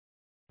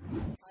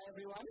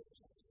everyone.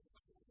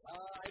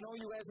 I know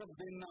you guys have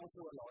been now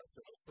through a lot,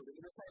 so we're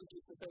going to try and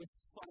keep this as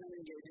fun and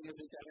engaging as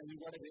we can, and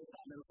we've got a great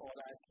panel for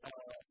that.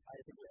 I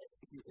think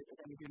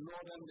if you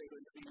know them, they're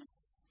going to be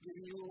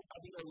giving you, I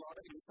think, a lot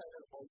of insight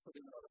and also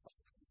doing a lot of fun.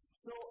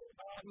 So,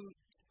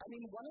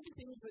 one of the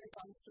things when it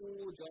comes to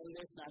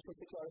journalists, national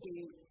security,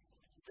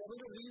 there was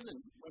a reason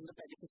when the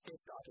Pegasus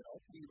case started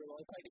out. We were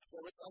all fighting.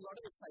 There was a lot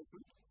of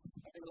excitement.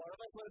 I think a lot of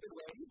us were a bit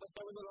wary, but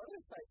there was a lot of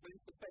excitement,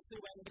 especially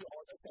when the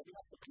order setting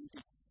up the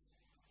committee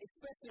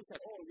especially said,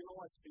 oh, you know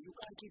what, you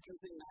can't keep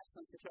using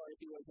national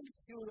security as an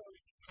excuse.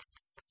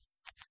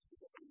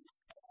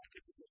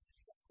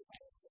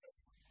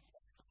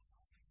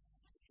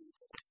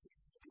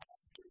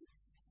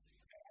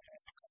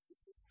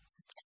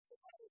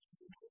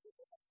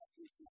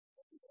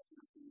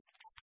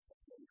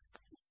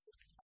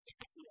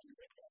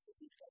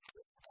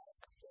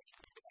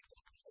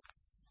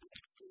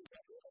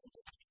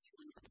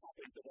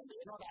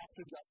 They're not asked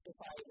to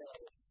justify their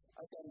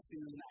attempt to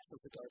use national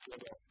security or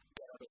their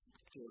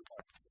jail.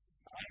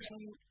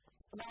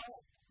 Now,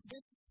 the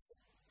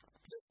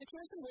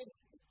situation with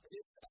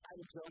this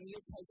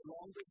journalist has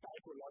long been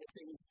tied to a lot of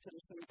things.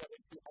 Traditionally, there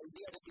is the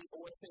idea that the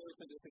OSA is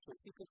a difficult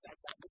secret,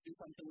 that would be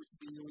something which is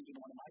being used in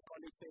one of my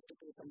colleagues'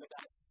 face-to-face on the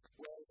time,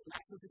 where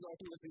national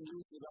security was being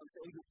used without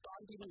saying you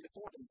can't even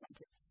report on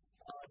something.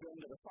 During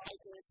the Rafale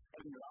case,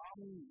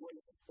 Imran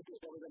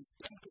there was an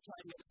attempt to try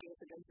and get a case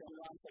against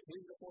Imran for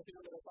his reporting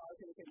on the Rafale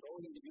case and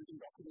going and using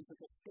documents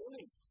which are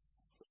stolen.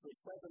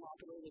 Which was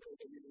remarkable because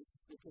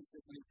which was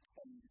just leaked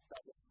and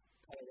that was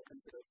how they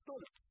considered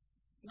stolen.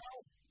 Now,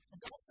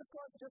 that's of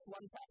course just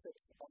one facet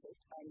of it,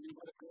 and we've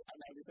got a great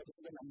analysis. This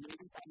is an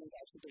amazing panel that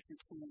actually takes you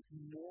through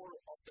more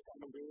of the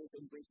kind of ways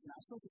in which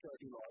national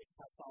security laws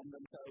have found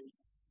themselves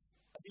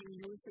being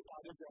used to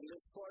target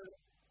journalists for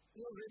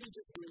really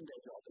just doing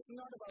their job. It's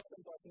not about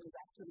some person who's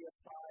actually a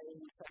spy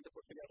who's trying to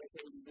put together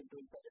things and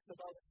doing that. It's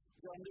about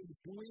journalists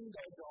doing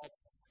their job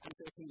and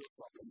facing those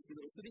problems. The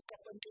Sadiq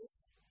Kaplan case,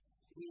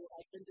 we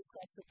have been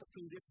discussed at the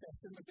previous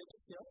session a bit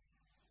here,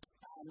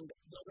 and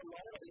there's a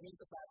lot of elements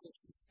of that which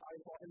are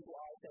important to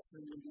our session.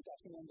 We'll be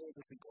touching on those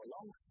as we go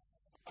along.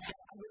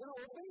 And we're going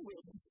to open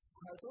with,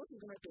 Hartosh is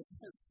going to take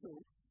us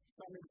through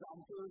some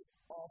examples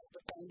of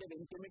the kind of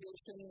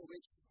intimidation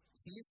which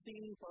he's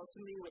seen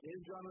personally with his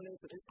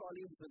journalists, with his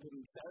colleagues, with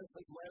himself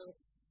as well,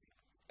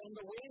 and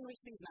the way in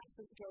which these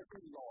national security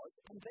laws,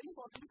 and very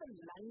importantly,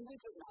 the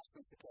language of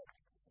national security,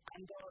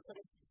 and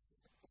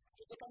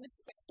the kind of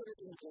specter it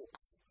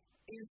invokes,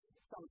 is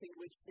something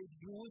which is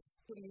used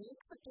to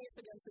make the case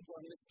against the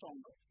journalist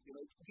stronger.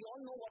 We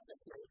all know what's at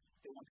play.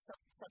 They want to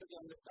shut a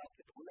journalist up,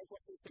 they don't like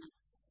what they say,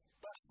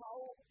 but how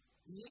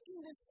making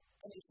this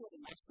an issue of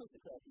national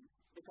security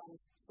becomes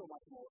so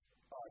much more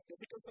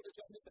difficult for the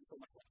journalist and so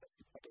much more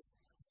difficult.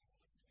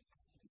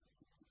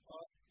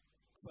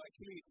 So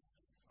actually,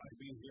 I've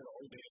been here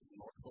all day,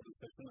 not for the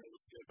session. I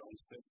was here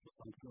downstairs for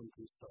some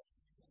community stuff.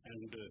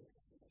 And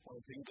one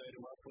of the things I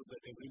remarked was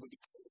that everybody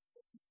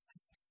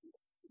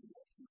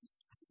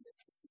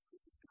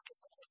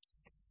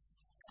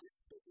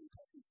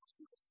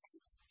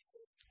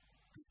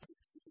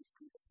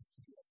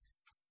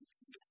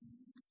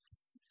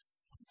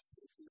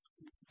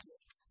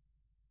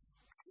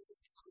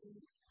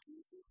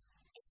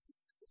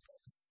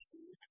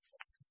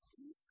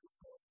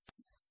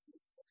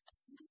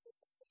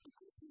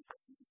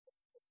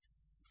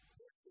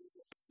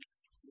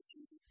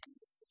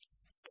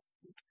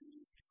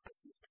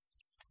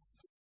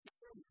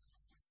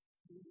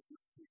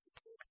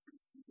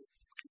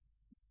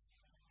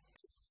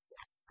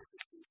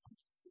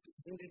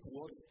it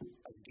was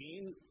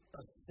again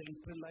a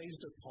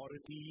centralized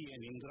authority, and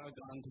Indira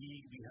Gandhi,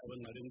 we have a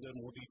Narendra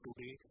Modi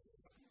today.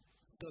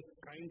 The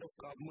kind of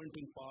government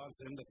in power,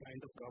 then the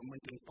kind of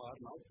government in power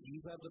now.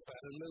 These are the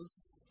parallels.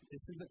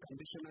 This is the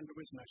condition under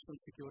which national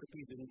security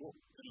is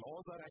invoked. The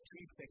laws are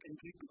actually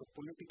secondary to the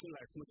political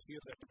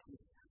atmosphere that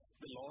exists.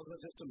 The laws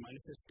are just a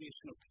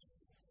manifestation of this.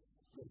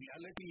 The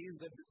reality is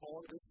that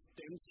all this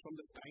stems from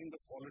the kind of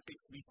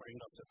politics we find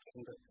ourselves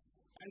under.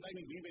 And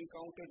we've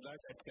encountered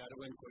that at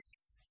Caravan Court.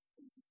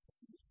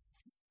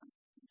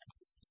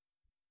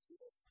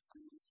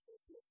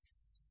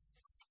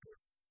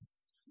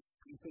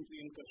 Recently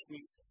in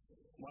Kashmir,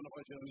 one of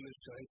our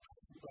journalists,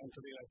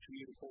 today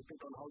actually reported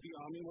on how the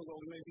army was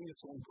organizing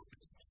its own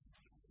protest.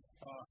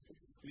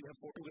 We have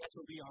photographs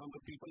of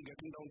the people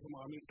getting down from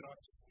army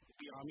trucks,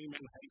 the army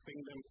men helping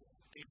them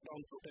take down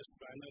protest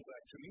banners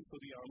actually. So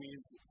the army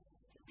is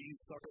these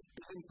sort of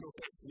different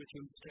protests which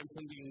will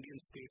strengthen the Indian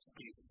state's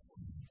case.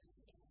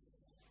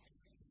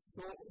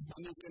 So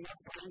you cannot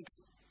find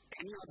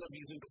any other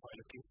reason to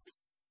file a case.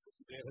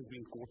 There has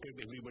been quoted,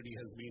 everybody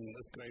has been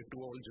ascribed to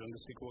all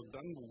journalistic work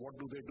done. What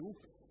do?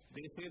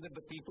 They say that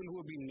the people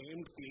who have been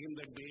named claim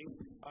that they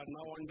are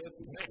now under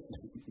threat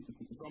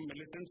from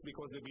militants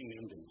because they've been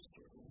named in.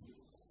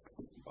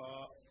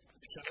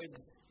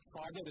 Shahid's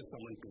father is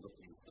summoned to the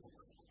police.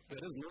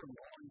 There is no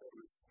law under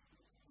which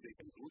they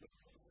can do that.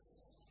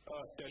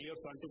 Tell your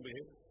son to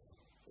behave.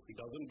 If he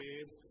doesn't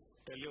behave,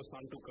 tell your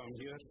son to come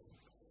here.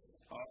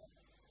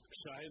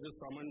 Shah is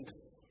summoned,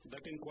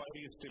 that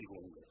inquiry is still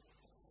going on.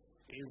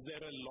 Is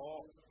there a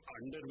law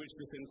under which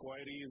this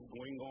inquiry is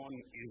going on?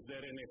 Is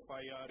there an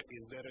FIR?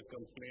 Is there a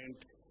complaint?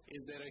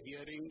 Is there a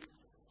hearing?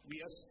 We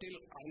are still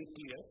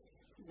unclear,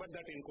 but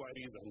that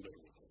inquiry is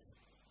underway.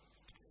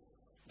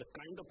 The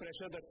kind of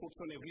pressure that puts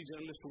on every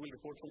journalist who will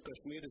report from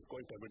Kashmir is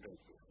quite evident.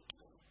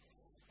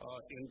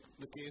 In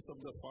the case of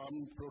the farm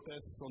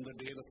protests, on the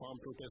day the farm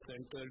protests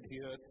entered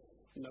here,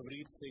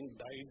 Navreet Singh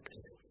died.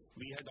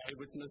 We had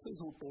eyewitnesses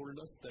who told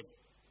us that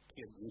he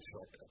had been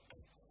shot at.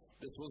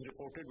 This was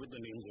reported with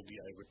the names of the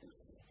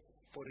eyewitnesses.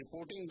 For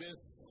reporting this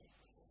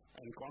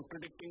and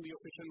contradicting the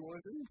official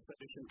version,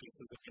 sedition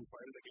cases have been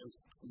filed against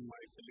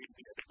my colleague,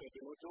 the editor,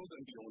 Vinod Jose,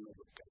 and the owners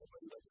of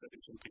Caravan. That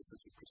sedition cases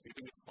are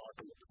proceeding. It's part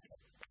of the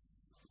job.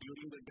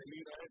 During the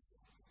Delhi riot,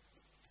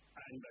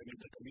 and I mean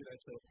the Delhi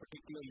riots are a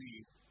particularly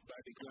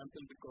bad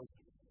example because,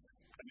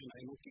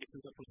 I know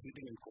cases are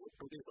proceeding in court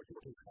today, but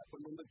what has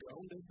happened on the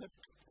ground is that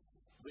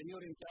when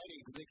your entire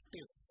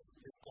executive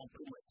is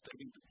compromised,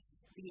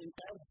 the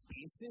entire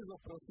basis of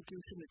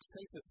prosecution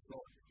itself is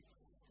flawed.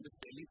 The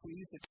Delhi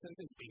police itself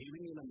is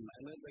behaving in a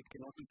manner that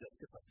cannot be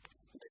justified.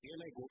 And again,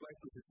 I go back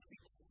to history.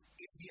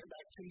 If we had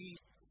actually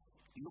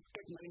looked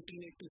at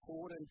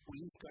 1984 and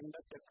police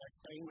conduct at that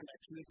time and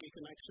actually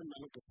taken action,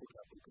 none of this would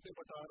happen today.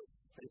 But our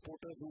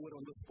reporters who were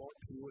on the spot,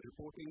 who were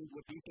reporting,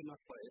 were beaten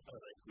up by a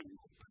right-wing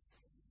group.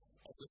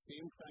 At the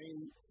same time,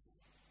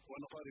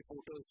 one of our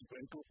reporters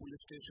went to a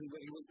police station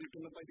where he was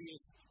beaten up by the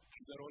ACP.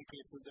 These are all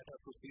cases that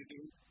are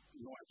proceeding.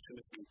 No action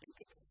is being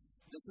taken.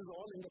 This is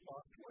all in the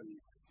past 1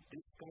 year.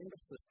 This kind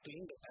of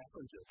sustained attack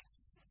on journalists.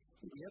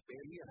 We have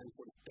barely a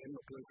handful of 10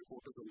 or 12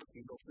 reporters on the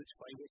field, of which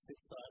 5 or 6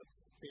 are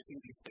facing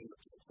these kind of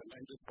things. And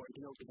I'm just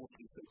pointing out the most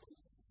recent one.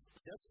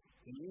 Just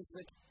means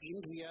that in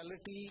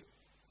reality,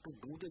 to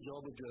do the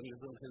job of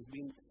journalism has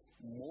been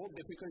more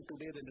difficult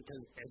today than it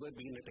has ever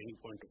been at any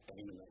point of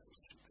time in our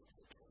history.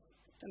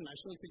 And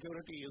national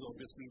security is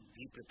obviously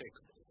the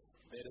pretext.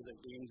 There is a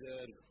danger,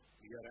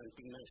 we are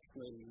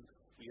anti-national,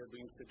 we are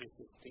doing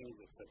seditious things,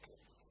 etc.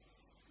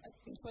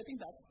 So I think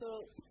that's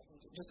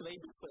just a very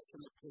big question,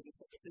 because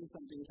this is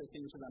something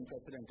interesting which is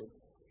unprecedented.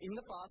 In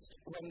the past,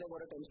 when there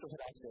were attempts to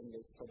harass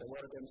journalists, or there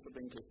were attempts to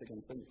bring cases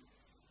against them,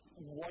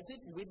 was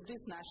it with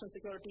this national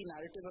security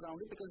narrative around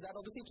it? Because that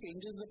obviously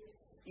changes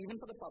even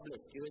for the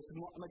public. It's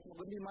going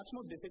to be much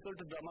more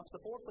difficult to drum up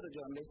support for the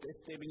journalist if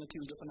they're being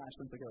accused of a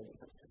national security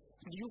offense.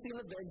 Do you feel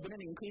that there's been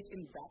an increase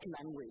in that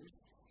language?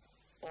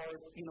 Or,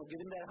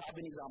 given there have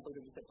been examples,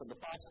 as you said, from the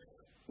past,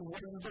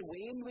 was the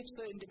way in which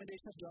the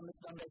intimidation of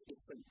journalists done that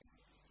different?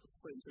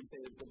 For instance,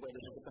 say, whether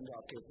it's the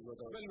Punjab cases or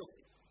the... Well, look,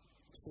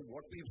 so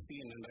what we've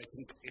seen, and I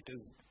think it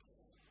is,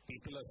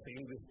 people are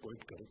saying this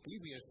quite correctly,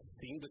 we are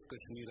seeing the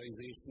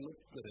Kashmirization of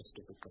the rest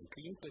of the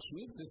country. In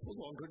Kashmir, this was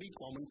already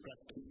common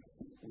practice.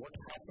 What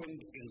happened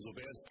in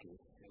Zubair's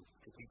case,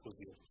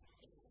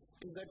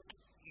 is that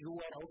you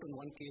are out in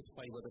one case,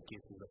 5 other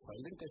cases are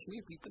filed. In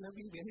Kashmir, people have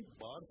been behind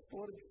bars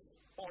for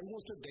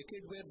almost a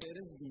decade where there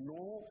is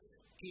no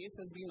case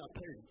has been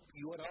upheld.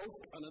 You are out,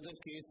 another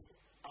case,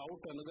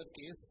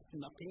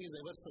 nothing is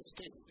ever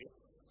sustained.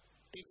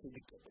 Take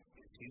Siddique Kapoor's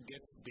case. He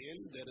gets bail,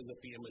 there is a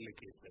PMLA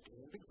case.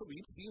 So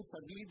we've seen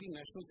suddenly the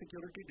national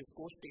security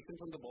discourse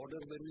taken from the border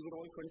where we were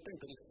all content.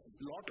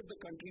 A lot of the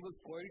country was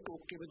quite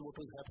okay with what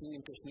was happening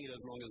in Kashmir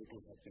as long as it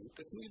was happening.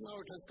 Kashmir now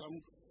it has come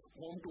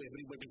home to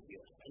everybody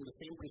here, and the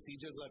same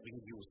procedures are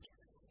being used.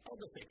 Now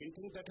the second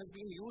thing that has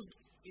been used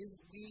is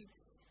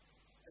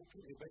I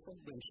think Rebecca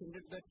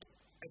mentioned it, that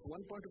at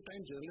one point of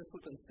time journalists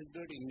were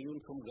considered immune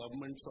from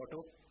government sort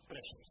of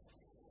pressures.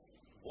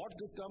 What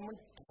this government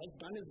has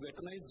done is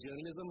weaponize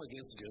journalism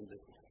against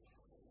journalism.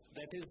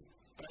 That is,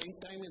 prime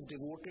time is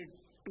devoted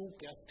to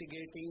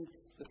castigating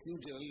the few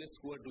journalists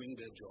who are doing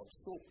their jobs.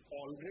 So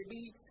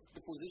already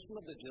the position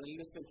of the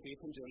journalist and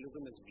faith in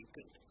journalism is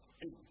weakened.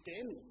 And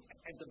then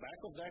at the back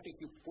of that, if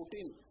you put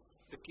in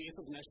the case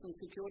of national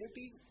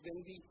security, then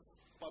the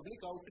public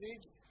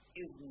outrage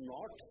is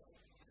not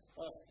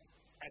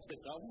at the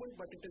government,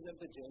 but it is at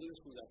the journalist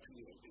who is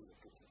actually writing the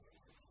truth.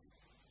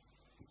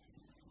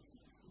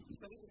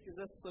 I think this gives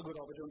us a good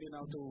opportunity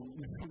now to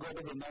go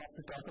to the map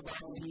to talk about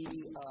the way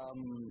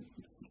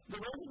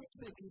in which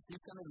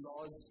these kind of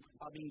laws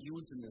are being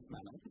used in this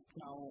manner.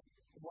 Now,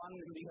 one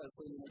will be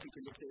helpful, if you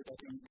can just say it, I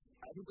think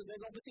that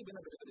there's obviously been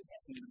a bit of a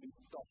discussion.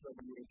 We've talked about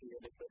the UAP a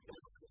bit,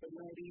 but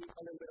maybe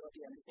a little bit about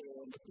the NSA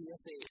and the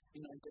PSA,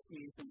 just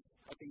me, since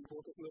I think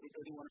both of you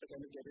really wanted to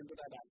kind of get into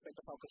that aspect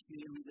of how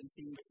Kashmir, we've been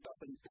seeing this stuff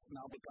and it's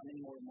now becoming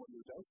more and more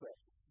used elsewhere.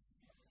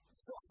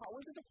 So how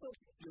is it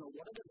approached?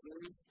 What are the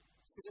rules?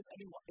 Because,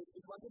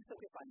 it's one thing to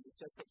say, fine, it's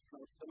just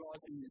the laws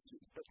being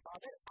misused. But are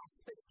there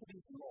aspects to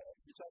these laws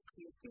which are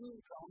creating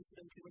grounds for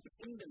them to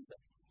defend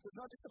themselves? So it's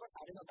not just about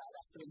having a bad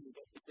actor in the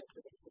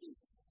executive and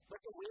police, but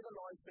the way the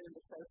law is framed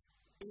itself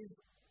is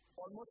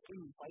almost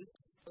invites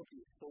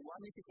abuse. So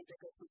one, if you could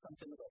take us through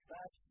something about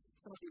that,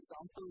 some of the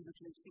examples which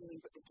you've seen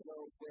in particular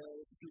where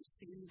you've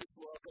seen this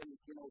work and,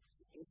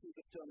 issues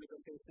of journalism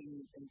facing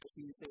in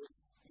Kashmir, say,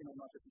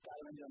 not just the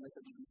Caravan journalists,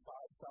 but even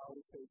Far South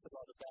faced a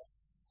lot of that.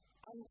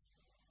 And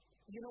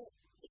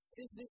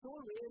this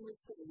whole way in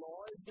which the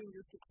law is being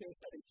used to create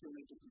that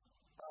impunity,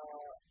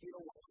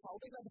 how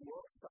does that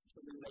work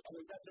structurally? Like, I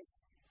mean,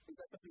 is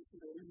that the thing we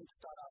really need to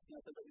start asking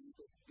ourselves that we need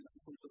to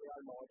think the way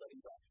our laws are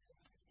in that?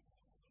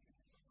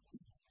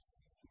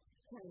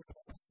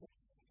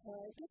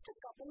 Just a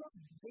couple of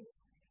big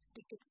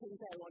ticket things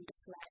I want to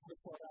flag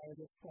before I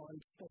respond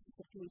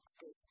specifically to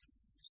this.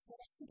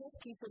 Just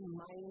keep in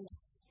mind,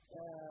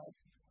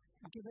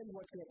 given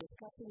what we are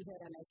discussing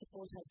here, and I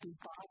suppose has been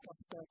part of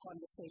the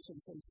conversation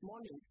since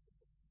morning,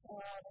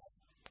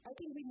 I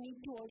think we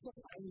need to also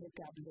find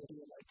vocabulary.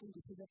 And I think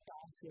this is a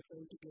task we're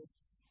going to give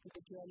to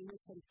the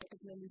journalists and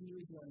particularly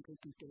news laundry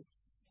people.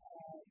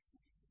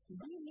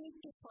 We need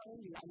to find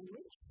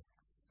language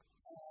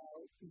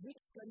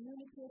which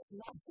communicates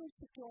national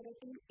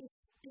security is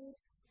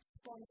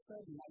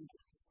state-sponsored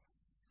language.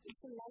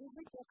 It's a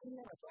language that we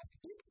have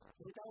adopted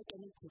without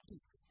any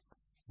critique.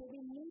 So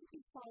we need to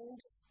find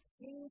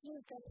phrases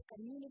that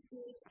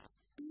communicate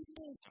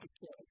people's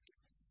security.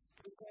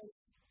 Because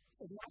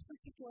national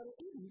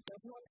security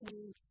does not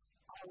mean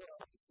our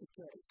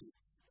security.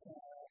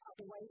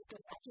 Otherwise, the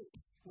budget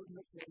would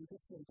look very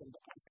different in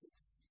the country.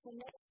 So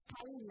let's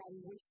find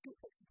language to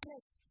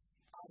express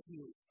our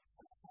views.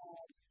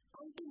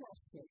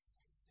 Anti-national,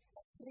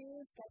 a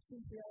phrase that we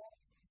hear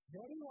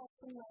very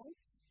often now,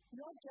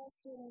 not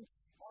just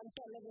on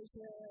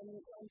television,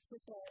 on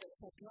Twitter,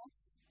 etc.,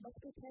 but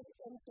it has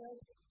entered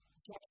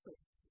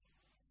justice.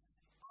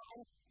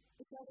 And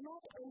it has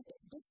not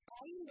entered this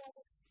kind of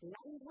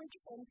language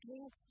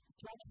entering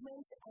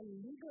judgment and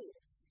legal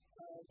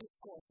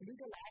discourse,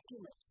 legal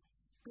arguments,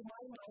 to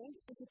my mind,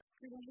 is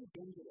extremely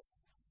dangerous.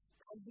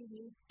 And we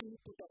need to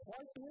put a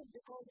halt to it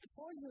because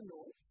before you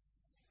know,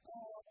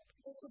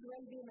 there could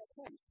well be an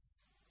offense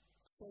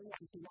saying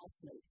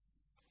anti-national.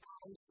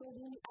 And so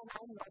and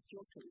I'm not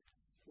joking,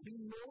 we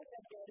know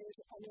that there is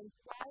an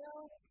entire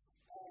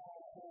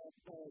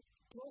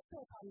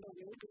process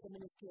underway with the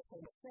Ministry of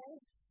Home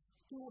Affairs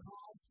to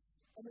have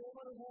an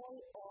overhaul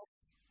of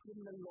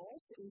criminal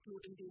laws,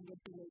 including the Indian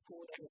Penal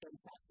Code,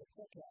 Evidence Act,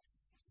 etc.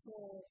 So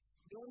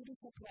don't be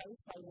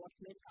surprised by what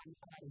may come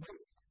our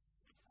way.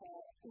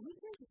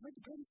 Which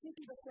brings me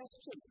to the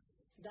question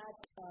that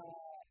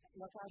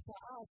Natasha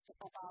asked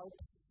about,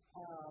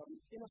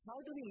 how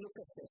do we look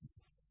at this,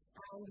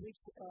 and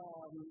which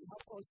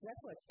was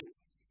referred to.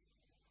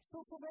 So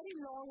for very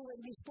long,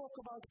 when we spoke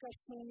about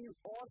Kashmir,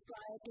 or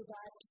prior to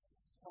that,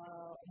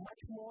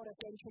 much more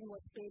attention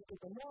was paid to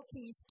the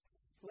Northeast,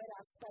 where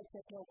Aspect,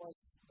 etc. was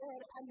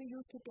there, and we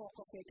used to talk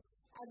of it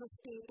as a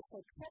state of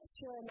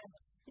exception, and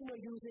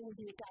using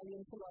the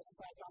Italian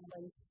philosopher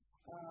Gummon's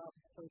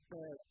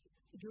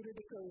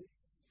juridical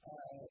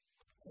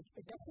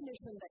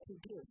definition that he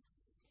gave.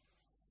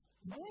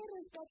 Where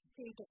is that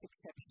state of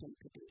exception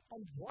today?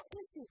 And what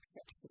is the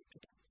exception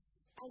today?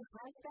 And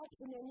has that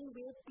in any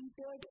way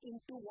petered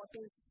into what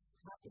is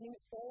happening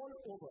all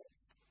over?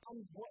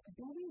 And what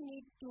do we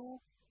need to,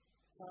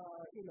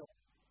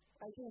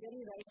 I think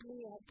very rightly,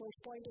 as was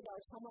pointed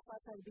out, some of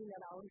us have been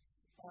around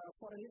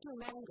for a little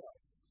longer.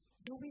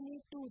 Do we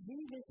need to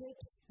revisit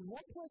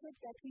what was it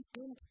that we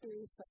didn't pay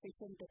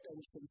sufficient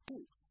attention to?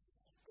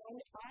 And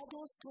are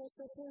those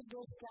processes,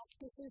 those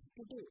practices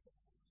today,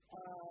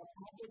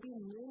 have they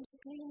been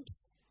mainstreamed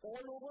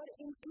all over,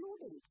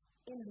 including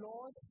in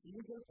laws,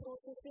 legal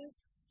processes,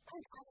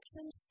 and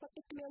actions,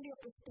 particularly of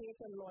the state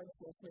and law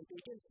enforcement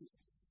agencies?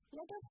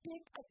 Let us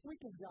take a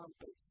quick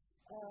example.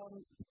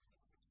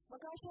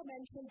 Natasha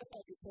mentioned the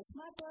Pegasus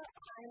matter,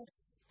 and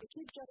the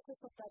Chief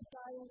Justice of that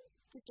time,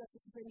 Chief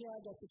Justice of India,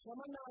 Justice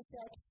Ramana,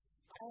 said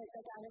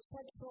that I have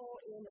said so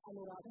in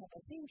Anuradha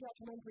Bhasin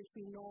judgment, which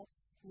we know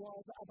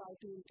was about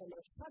the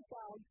internet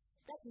shutdown,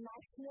 that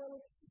national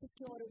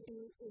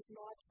security is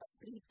not a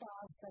free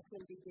pass that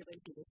will be given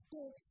to the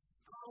state,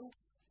 and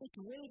it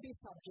will be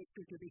subject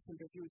to judicial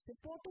review. It's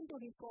important to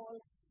recall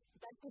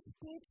that the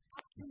state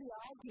actually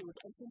argued,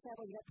 and since I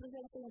was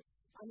representing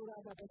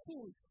Anuradha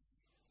Bhasin,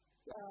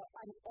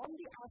 and on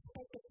the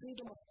aspect of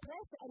freedom of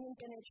press and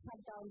internet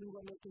shutdown, we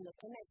were making a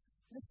connect.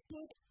 The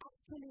state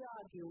actually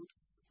argued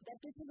that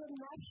this is a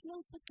national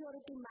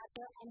security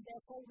matter and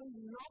therefore will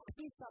not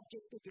be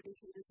subject to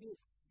judicial review.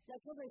 That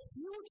was a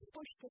huge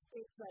push the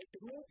state tried to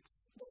make.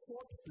 The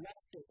court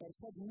blocked it and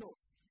said no.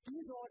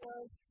 These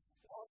orders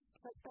of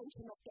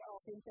suspension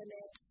of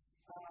internet,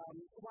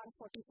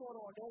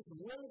 144 orders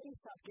will be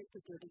subject to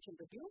judicial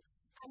review,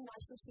 and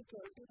national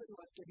security will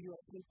not give you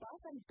a free pass.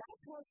 And that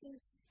was the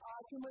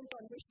argument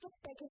on which the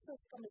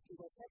Pegasus Committee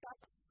was set up.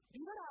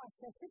 We were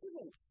asked as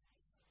citizens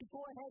to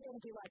go ahead and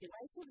give our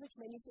devices, which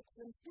many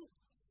citizens did.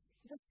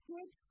 The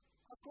state,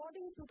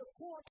 according to the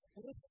court,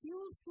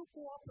 refused to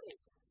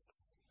cooperate.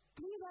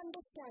 Please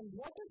understand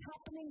what is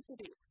happening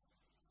today.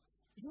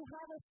 You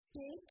have a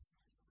state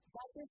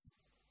that is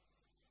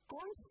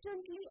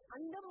constantly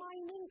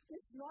undermining,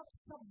 if not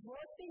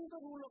subverting,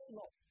 the rule of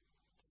law.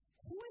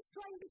 Who is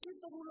trying to keep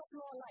the rule of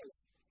law alive?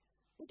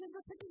 It is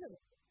the citizen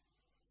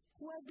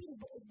who has been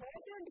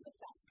burdened with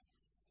that.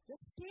 The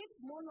state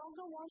no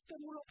longer wants the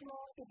rule of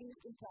law to be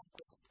in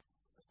practice.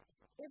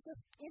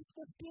 if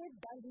the state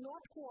does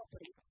not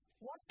cooperate,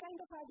 what kind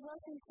of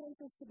adverse inference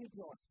is to be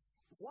drawn?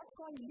 What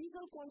kind of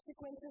legal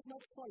consequences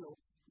must follow?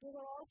 These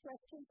are all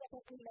questions that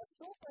have been left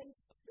open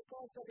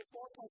because the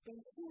report has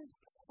been sealed.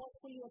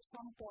 Hopefully, at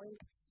some point,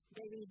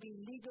 there will be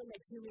legal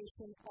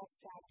exhumation of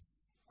that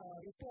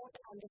report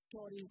and the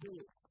story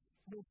will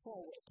move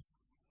forward.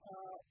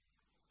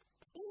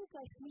 In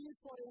Kashmir,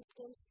 for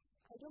instance,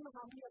 I don't know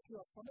how many of you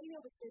are familiar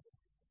with this.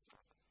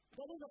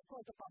 There is, of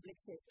course, the Public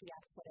Safety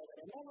Act forever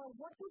and ever.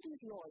 What do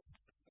these laws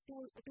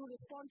to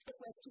respond to the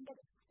question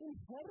that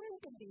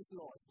inherent in these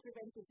laws,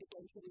 preventive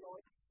detention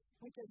laws,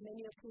 which as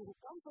many of you who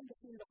come from the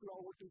field of law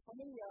would be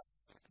familiar,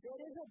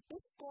 there is a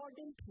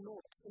discordant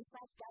note. In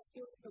fact, that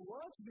is the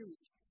words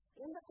used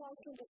in the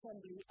Constituent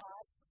Assembly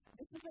are,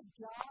 this is a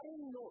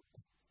jarring note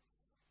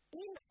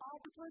in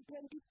Article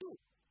 22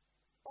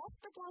 of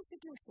the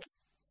Constitution,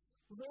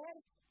 where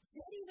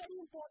very, very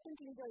important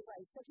legal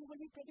rights that you will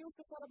be produced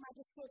before a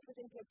magistrate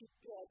within 24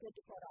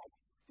 hours.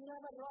 You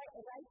have a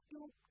right to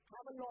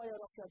have a lawyer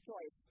of your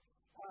choice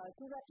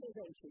to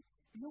represent you.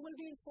 You will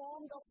be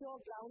informed of your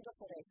grounds of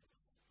arrest.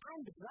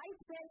 And right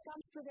there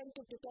comes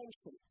preventive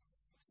detention,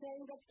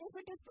 saying that if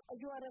it is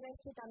you are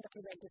arrested under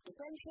preventive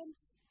detention,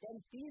 then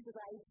these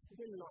rights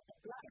will not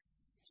apply.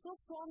 So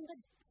from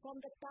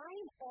the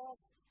time of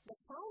the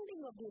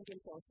founding of the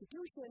Indian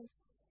Constitution,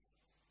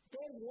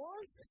 there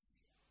was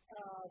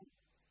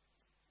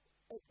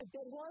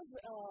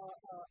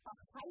a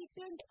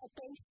heightened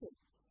attention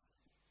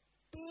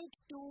paid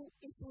to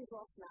issues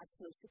of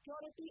national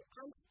security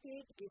and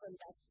state-given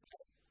that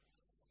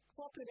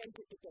for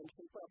preventive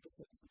detention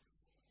purposes.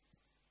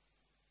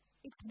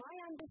 It's my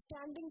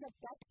understanding that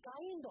that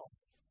kind of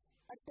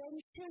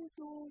attention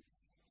to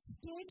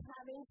state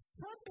having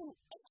certain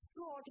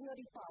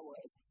extraordinary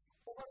powers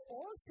over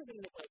all civil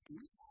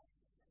liberties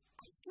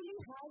actually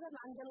has an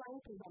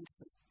underlying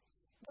presumption.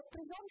 The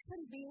presumption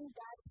being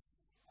that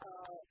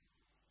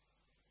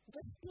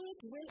the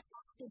state will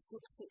act in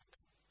good faith.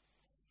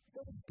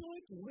 The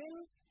state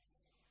will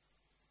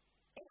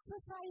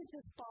exercise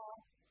this power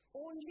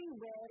only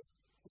where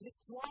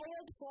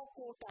required for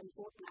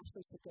quote-unquote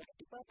national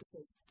security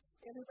purposes.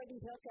 Everybody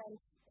here can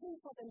think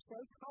for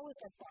themselves how is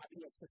that power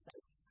being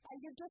exercised.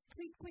 I'll give just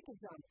three quick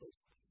examples.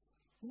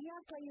 Mia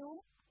Qayyum,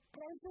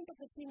 president of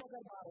the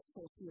Srinagar Bar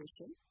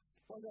Association,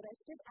 was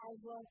arrested as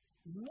were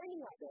many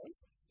others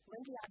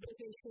when the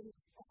abrogation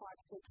of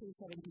Article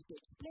 370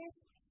 takes place.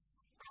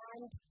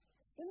 And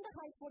in the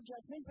High Court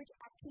judgment, which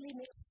actually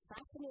makes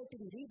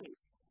fascinating reading,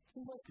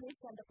 he was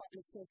placed under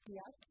Public Safety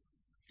Act.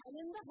 And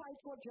in the High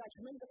Court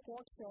judgment, the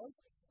court says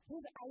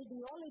his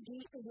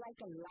ideology is like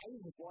a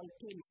live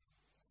volcano.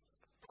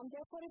 And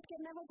therefore, it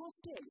can never go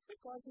still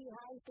because he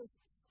has this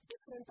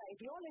different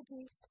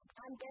ideology.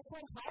 And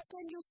therefore, how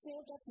can you say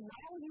that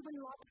now he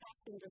will not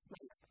act in this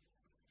manner?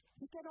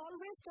 He can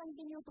always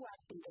continue to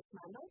act in this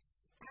manner.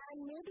 And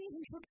maybe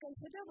he should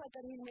consider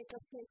whether he'll make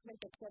a statement,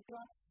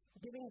 etc.,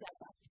 giving that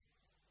up.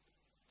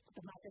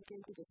 The matter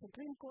came to the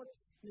Supreme Court.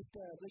 Mr.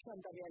 Vishwan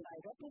Dave and I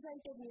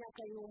represented Mia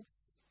Qayyum,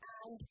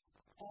 and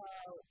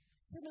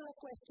similar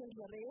questions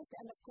were raised.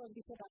 And of course,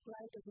 we said our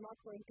client is not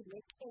going to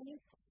make any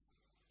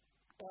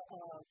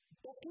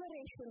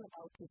declaration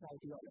about his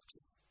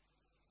ideology.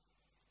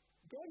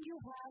 Then you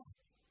have,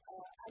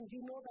 and we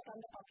know that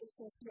under Public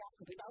Safety Act,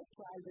 without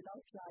trial,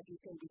 without charge, you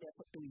can be there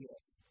for 2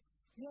 years.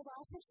 You have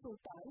Asif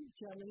Sultan,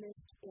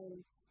 journalist in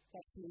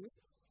Kashmir,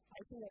 I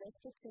think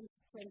arrested since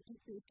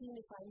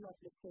 2018, if I'm not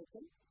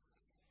mistaken.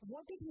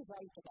 What did he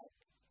write about?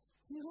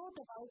 He wrote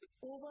about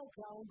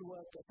overground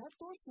workers. Of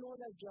course, known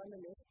as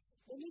journalists,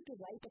 they need to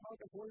write about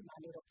a whole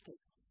manner of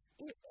things.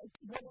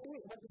 What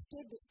the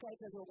state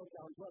describes as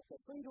overground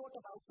workers. So he wrote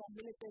about some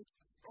militants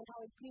and how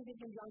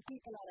increasingly young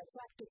people are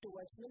attracted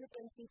towards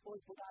militancy,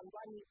 post-Bhutan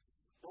Wani.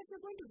 What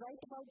you're going to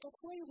write about that,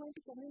 who are you going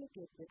to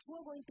communicate with? Who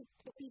are going to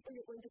the people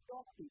you're going to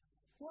talk to?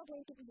 Who are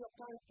going to be your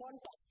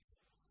contacts?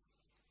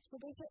 So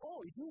they say,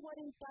 oh, you were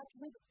in touch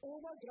with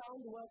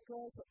overground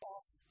workers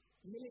of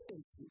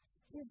militancy.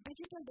 These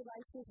digital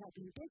devices have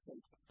been taken,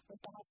 but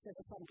perhaps there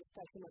was some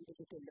discussion on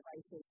digital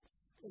devices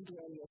in the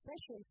earlier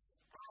session.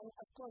 And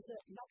of course,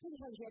 nothing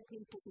has yet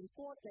been put in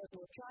court. There's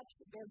no charge.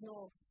 There's no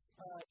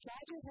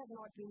charges have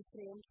not been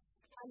framed.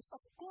 And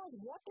of course,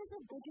 what is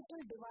a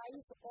digital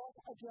device of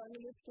a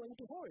journalist going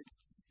to hold?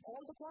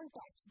 All the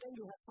contacts. Then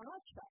you have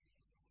Fahad Shah.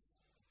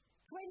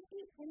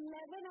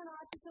 2011, an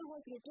article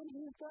was written.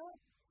 He's the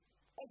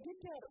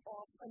editor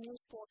of a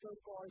news portal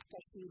called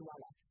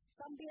Kashmirwala.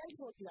 Somebody else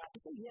wrote the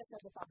article. Yes,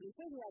 as a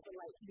publisher, he has a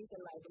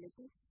legal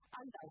liability,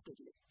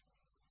 undoubtedly.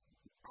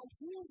 And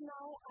he is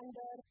now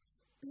under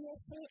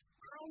PSA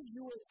and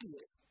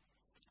UAPA.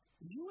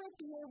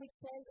 UAPA, which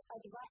says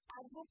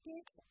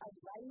advocates,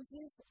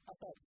 advises,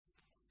 attempts.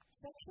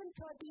 Section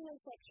 13 and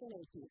Section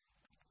 18.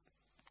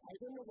 I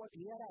don't know what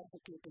we are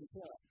advocating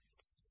here.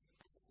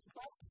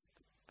 But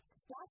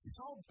that's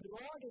how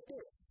broad it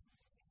is.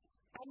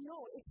 And no,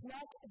 it's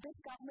not, this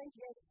government,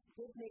 yes,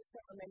 did make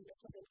some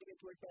amendments of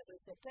individual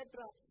terrorists,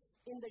 etc.,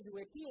 in the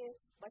UAPA,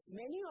 but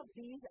many of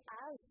these,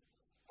 as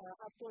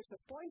of course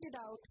was pointed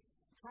out,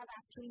 have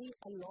actually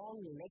a long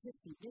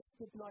legacy. This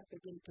did not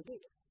begin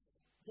today.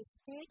 The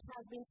state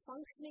has been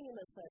functioning in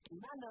a certain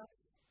manner.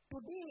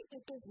 Today,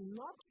 it is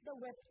not the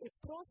it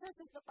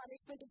processes the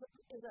punishment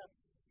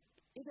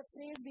is a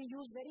phrase we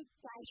use very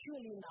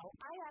casually now.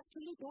 I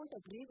actually don't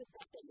agree with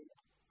that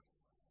anymore.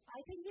 I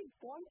think we've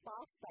gone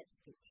past that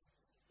stage.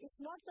 It's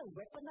not the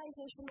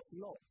weaponization of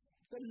law.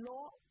 The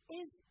law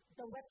is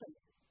the weapon.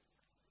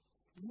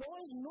 Law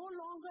is no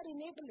longer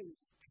enabling.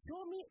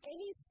 Show me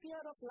any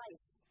sphere of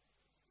life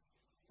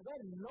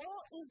where law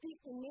is the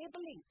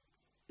enabling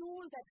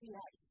tool that we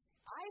have.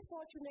 I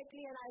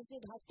fortunately, and as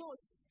did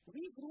Hatosh,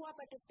 we grew up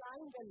at a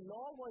time when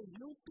law was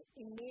used to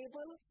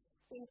enable,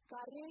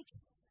 encourage,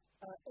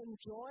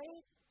 enjoy,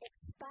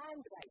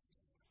 expand rights.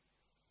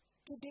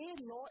 Today,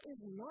 law is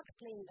not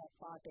playing that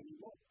part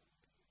anymore.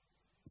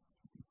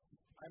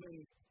 I mean,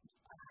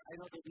 I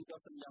know that we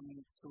got some young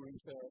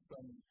students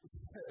from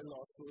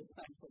law school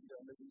and from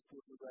journalism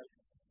schools as well.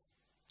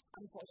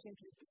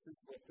 Unfortunately, this is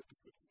what it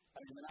is. I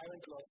mean, when I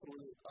went to law school,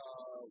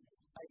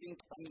 I think,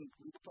 we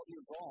were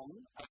probably wrong,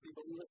 but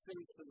we were still,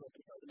 this is what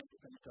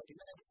 2013.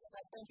 And at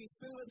that time, we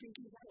still were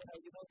thinking,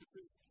 this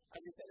is,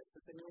 as you said, it's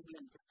a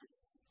enabling.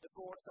 The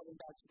courts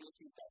haven't actually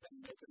achieved that,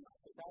 and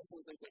that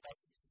was they say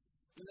that's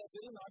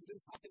really not been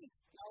happening.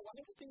 Now, one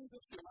of the things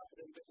which came up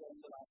in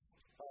the last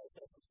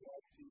session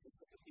was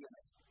the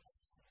PMS.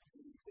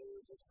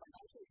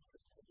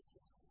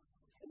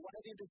 And one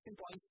of the interesting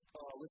points,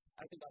 which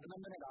I think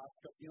Abhinandan had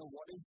asked,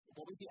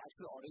 what was the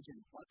actual origin?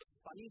 One of the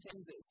funny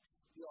things is,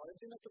 the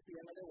origin of the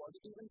PMLA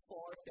wasn't even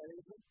for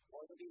terrorism,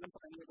 wasn't even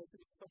for any other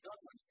things, for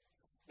government.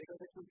 Because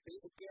it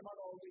came out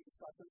all the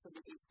discussions in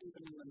the 80s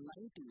and in the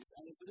 90s,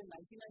 and it was in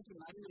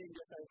 1999 when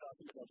India started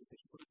passing the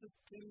legislation. So this is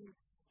pre,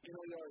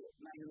 your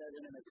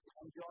 9/11 and everything.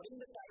 And during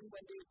the time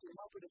when they came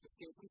up with the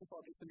statement of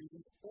public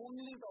solutions,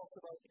 only talks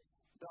about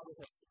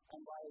brotherhood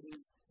and why we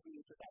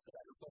need to tackle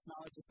that. Because now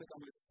it's just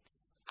become this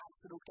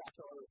absolute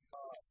catch-all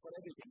for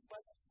everything.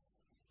 But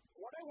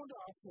what I want to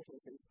ask you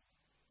is,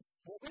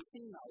 what we're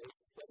seeing now is,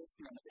 whether it's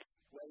PMLA,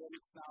 whether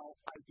it's now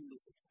IT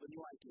rules, the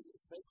new IT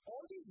rules, there's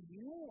all these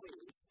new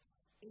ways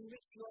in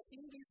which you are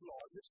seeing these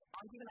laws which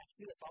aren't even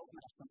actually about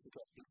national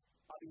security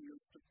are being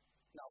used to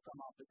now come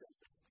out with them.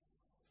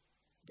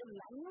 The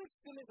language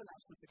still is a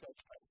national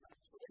security crisis.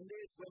 So when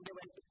they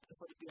went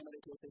for the PMLA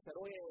case, they said,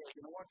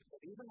 you know what,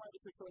 the reason why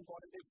this is so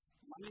important is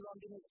money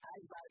laundering is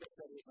as bad as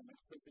terrorism.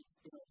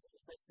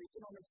 It's the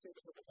economic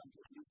status of the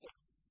country.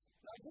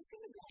 Now, this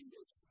kind of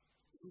language,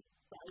 you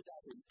try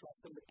that in, plus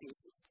in the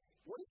cases,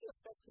 what is the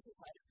effect this has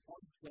had on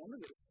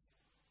journalists?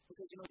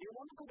 Because, they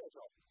want to do their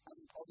job.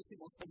 And obviously,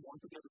 most of them want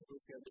to get into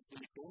this care,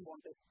 they don't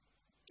want to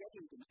get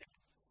into it.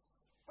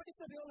 But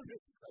it's a real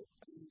risk, right?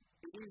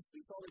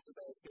 We saw it with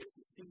the case,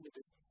 we've seen with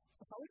it.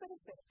 So how is that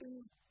affecting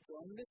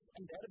journalists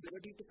and their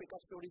ability to pick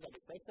up stories that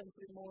respect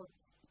sensory more?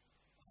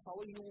 How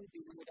are you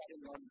dealing with that in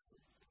your life?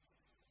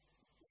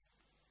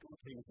 Two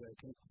things I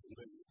think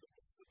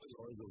the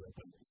law is a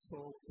weapon. So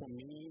for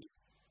me,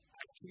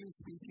 actually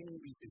speaking,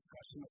 the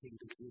discussion of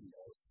individual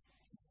laws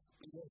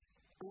is a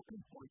total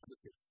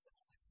pointless issue.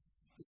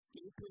 The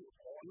state will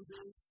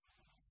always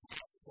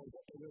have, for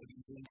whatever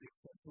reasons,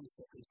 exceptional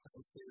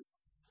circumstances,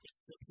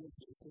 exceptional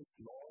cases,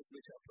 laws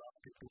which are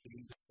drafted to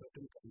deal with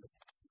certain kind of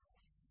things.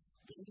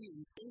 When the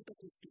intent of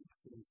the state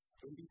is,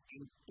 when the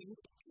intent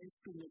is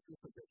to make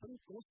this a weapon,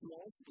 those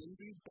laws will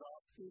be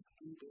drafted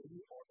in very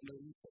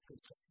ordinary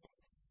circumstances.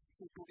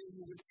 So today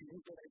you will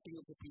change the writing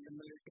of the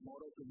PMLA,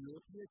 tomorrow the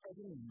military, it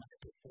doesn't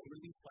matter. There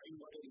will be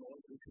 5 other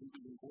laws which will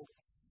be invoked.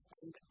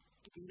 And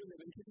it will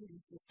eventually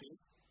reach the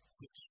state,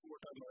 which what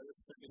our lawyers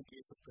said in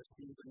case of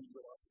Kashmir when we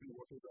were asking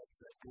what is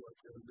outside to our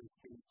journalist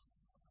thing.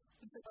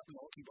 He said that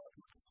law ki baat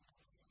nahi.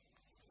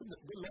 The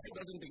law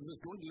doesn't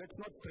exist. Let's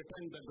not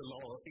pretend that the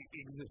law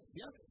exists.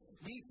 Yeah?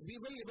 We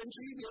will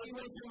eventually be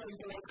able to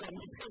implement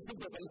conversations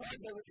that the law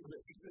doesn't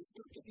exist.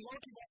 The law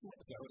ki baat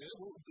nahi.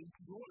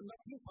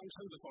 Nothing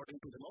functions according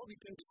to the law. We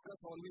can discuss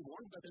all we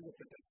want, that is a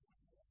pretext.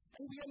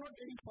 And we are not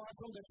very far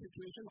from that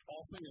situation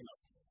often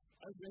enough.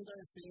 As Vrinda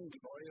is saying,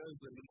 the lawyers,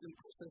 the legal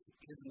process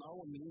is now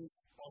a means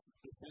of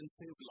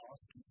defensive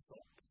last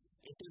resort.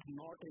 It is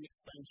not an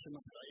expansion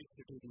of rights.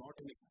 It is not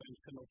an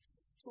expansion of...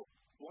 So,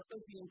 what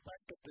is the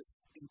impact of this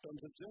in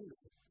terms of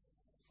journalism?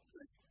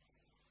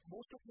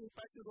 Most of the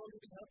impact has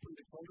already happened.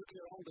 It's already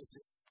around us.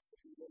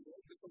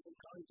 Because we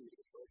can't do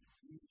it.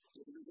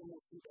 Journalism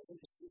mostly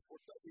doesn't exist.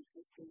 What does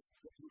exist is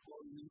what you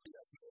call media.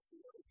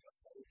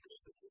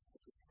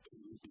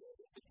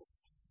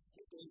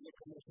 It is the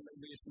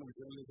commercialization of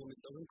journalism.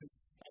 It doesn't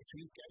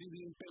actually carry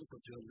the intent of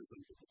journalism.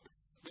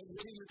 There's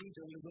very little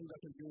journalism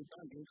that is being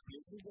done. In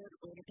places where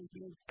it is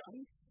being done,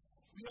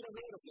 we are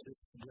aware of the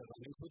risks we are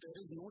running. So there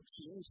is no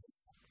change.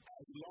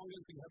 As long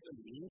as we have the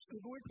means to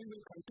do it, we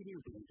will continue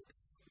doing it.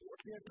 What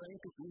we are trying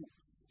to do,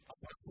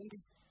 apart from the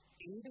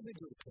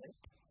individual threat,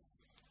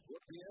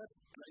 what we are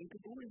trying to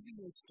do is the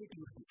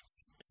institution.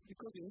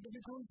 Because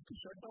individuals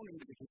shut down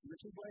individuals,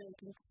 which is why I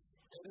think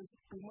there is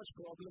too much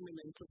problem in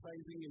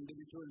emphasizing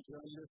individual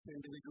journalists,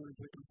 individual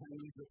Twitter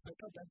handles, etc.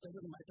 That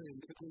doesn't matter.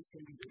 Individuals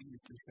can be very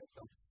easily shut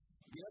down.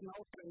 We are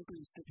now trying to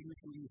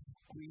institutionally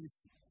squeeze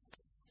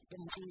the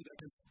money that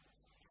is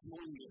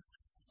flowing in.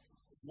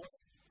 What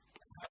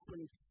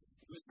happened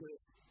with the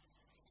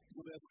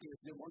US case?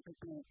 They wanted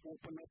to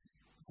open up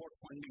for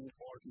funding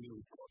for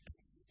news.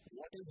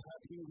 What is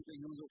happening with the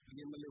use of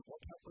PMLA?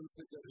 What happens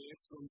with the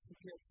rates on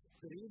CPF?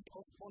 The rate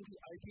on the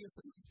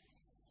IPSL?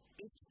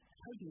 It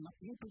has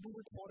nothing to do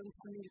with foreign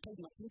funding. It has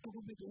nothing to do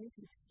with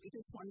anything. It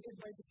is funded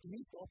by the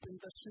three top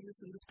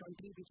industrialists in this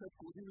country which are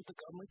posing with the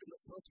government in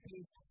the first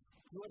place.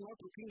 You are not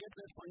looking at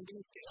their funding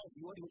there.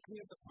 You are looking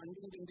at the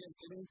funding when they are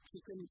giving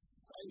chicken.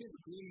 I did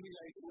really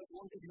like what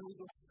want to use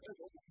of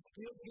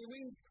we are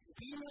giving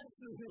peanuts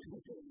to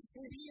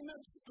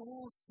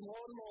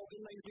small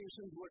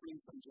organizations who are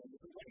doing some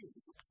journalism.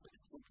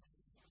 So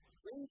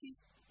when the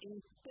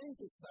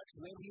intent is such,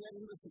 where we are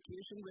in the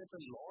situation where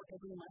the law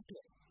doesn't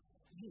matter,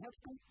 we have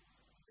to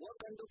work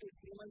under the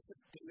agreements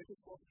that it is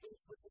possible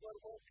to do our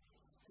work.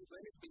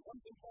 When it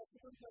becomes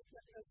impossible,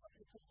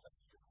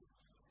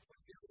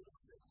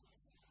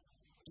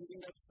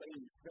 giving that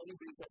very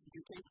brief, you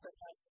think that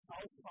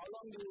how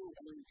long do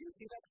you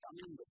see that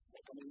coming?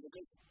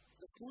 Because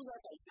the schools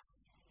are tight.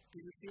 Do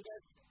you see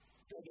that?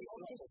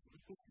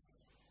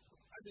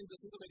 I think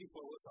this is a very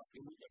perverse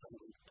argument that I'm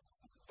doing.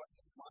 But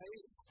my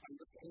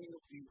understanding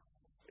of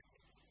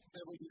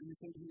there was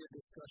recently a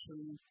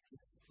discussion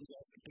which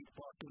has to take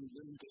part in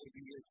will there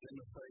be a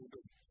genocide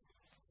of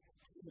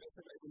I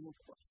said I don't know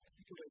what's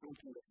because I don't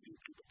think that's true.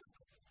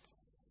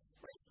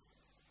 Right?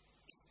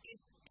 It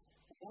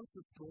wants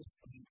to close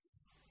peace.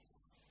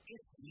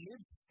 It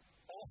lives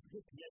off the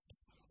threat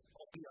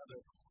of the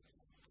other.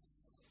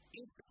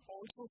 It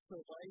also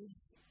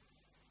survives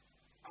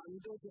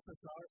under the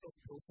facade of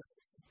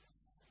processes.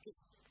 It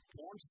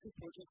wants to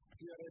project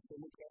here a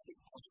democratic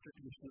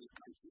constitutional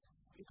country.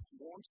 It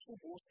wants to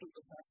boast of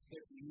the fact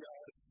that we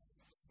are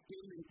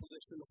still in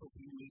possession of a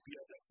free media,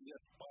 that we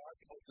are part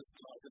of this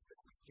larger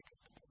democratic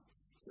entity.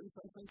 So in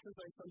some senses,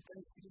 I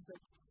sometimes feel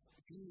that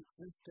we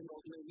exist in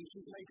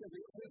organizations like a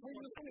these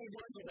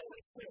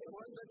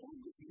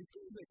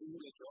things are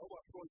doing a job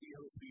after all we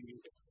have a free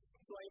media.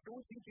 So I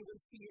don't think you will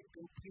see a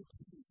complete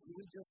peace. You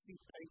will just see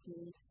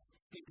tightening,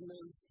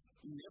 signals,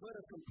 never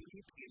a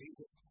complete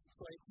erasure.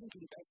 So I think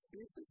in that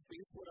space, the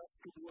space for us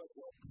to do our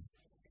job.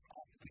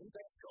 Will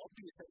that job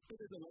be effective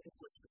is another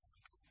question.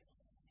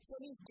 So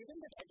given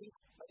that I think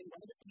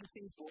one of the key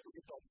things both of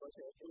you talked about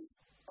here is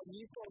a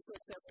need to also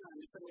accept and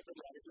understand what the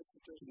radical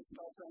situation is.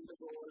 Not trying to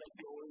go like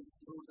the old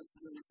rules of the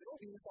we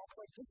will talk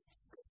about this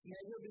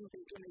measure being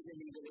taken is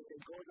illegal. If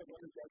it goes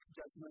against that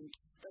judgment,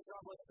 that's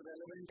not what's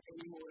relevant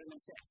anymore in a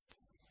sense.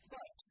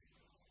 But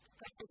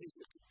that's the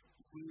issue.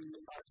 We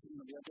are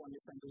to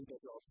understand doing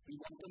their jobs. We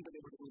want them to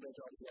be able to do their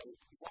jobs well.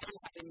 Why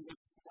having this?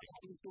 Why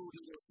having two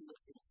relations?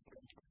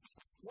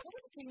 What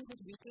are the things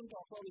that we can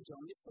talk about with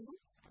journalists?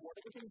 What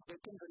are the things they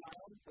can rely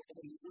on? What are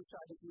the legal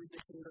strategies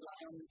they can rely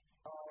on?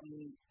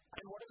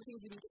 And what are the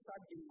things we need to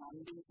start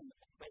demanding from them?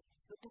 Right?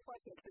 So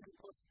two-part question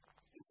because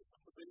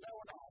I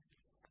want to ask.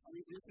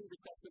 We've recently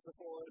discussed it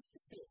before.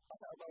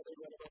 About it,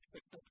 about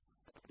special.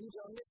 Do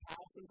journalists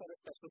have some sort of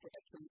special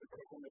protections that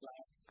they can rely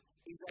on?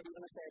 Is that even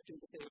a fair thing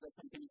to say? Is that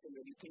something you can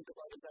really think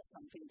about? Is that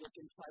something they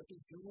can try to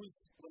use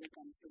when it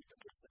comes to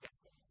special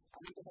protection? I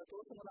mean, if I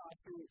told someone to ask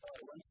you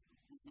once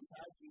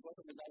we got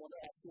a I want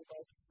to ask you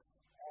about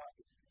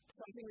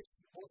something which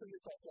both of you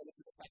talked about, is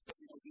the fact that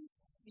we've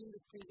seen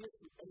the previous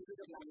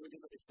usage of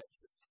languages of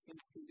exception, in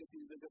previous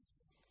usage of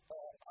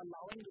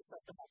allowing this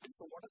stuff to happen.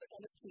 So what are the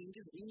kind of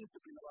changes we need to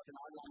bring about in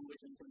our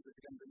language and things that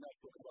we can bring that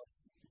book about?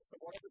 So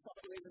what are the sort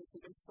of ways in which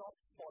we can stop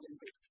falling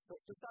victim? So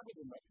to start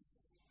with that,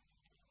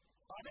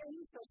 are there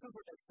any special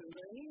protections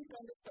or any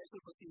kind of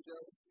special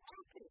procedures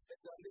that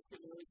journalists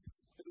can use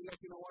to be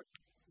like, what,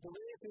 the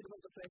way freedom of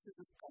the press is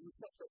this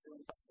concept of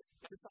doing something.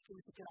 This is something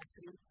which we can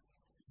actually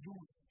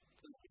use.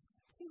 So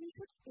we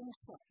should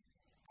ensure.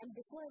 And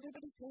before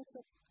everybody thinks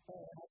that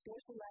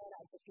Hitesh and I are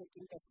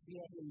advocating that we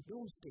are in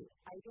doomsday,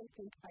 I don't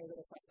think either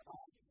of us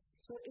are.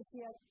 So if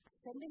we are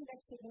sending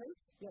that signal,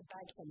 we are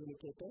bad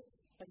communicators,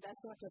 but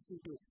that's not what we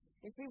do.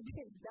 If we've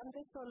done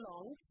this so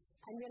long,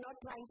 and we're not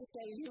trying to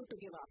tell you to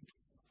give up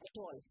at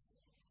all.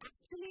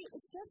 Actually,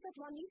 it's just that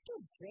one needs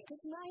to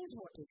recognize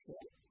what is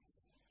there,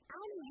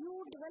 and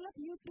you develop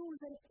new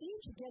tools, and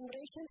each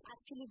generation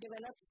actually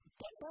develops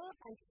better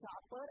and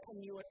sharper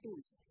and newer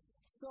tools.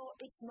 So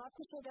it's not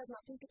to say there's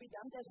nothing to be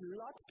done. There's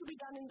lots to be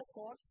done in the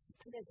court,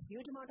 and there's a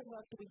huge amount of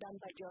work to be done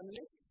by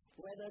journalists,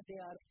 whether they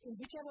are, in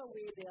whichever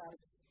way they are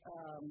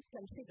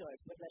considered,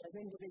 whether as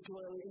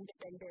individual,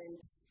 independent,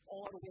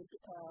 or with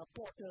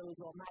portals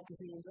or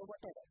magazines or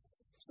whatever.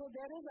 So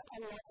there is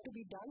a lot to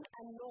be done,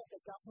 and no, the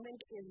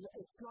government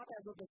it's not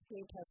as though the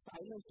state has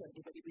silenced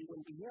everybody, we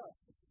will be here.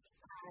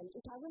 And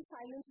it hasn't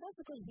silenced us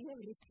because we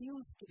have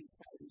refused to be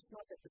silenced,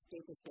 not that the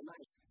state is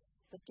benign.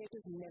 The state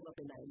is never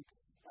benign.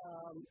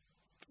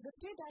 The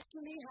state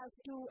actually has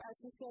to, as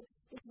we said,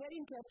 it's very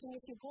interesting.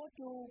 If you go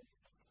to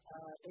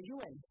the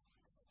UN,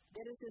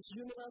 There is this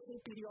universal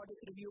periodic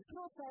review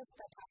process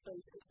that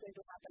happens. It's going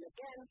to happen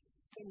again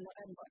in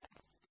November.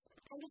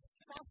 And it's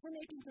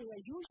fascinating to hear.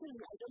 Usually,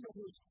 I don't know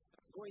who's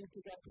going to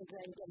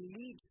represent and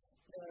lead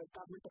the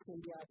government of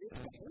India this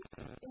time.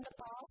 In the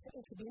past,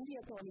 it's been the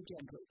Attorney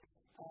General.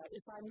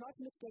 If I'm not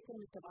mistaken,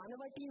 Mr.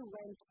 Vanavati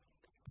went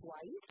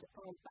twice,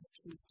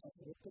 actually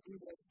he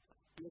was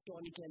the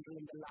Attorney General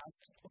in the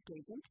last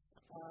occasion,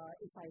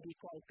 if I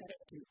recall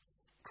correctly.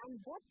 And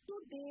what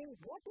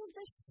is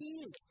the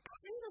shield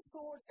and the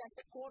sword that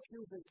the court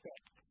uses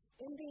there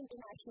in the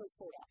international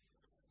fora?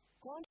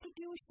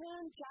 Constitution,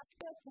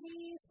 Chapter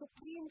 3,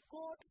 Supreme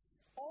Court,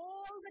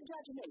 all the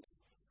judgments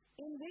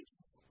in which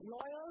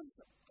lawyers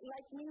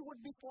like me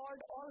would be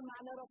called all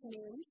manner of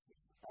names,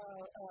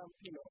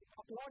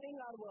 applauding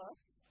our work,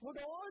 would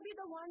all be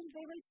the ones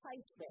they will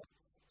cite there.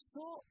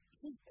 So,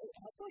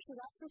 of course,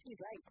 she's absolutely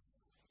right.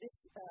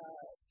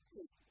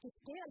 To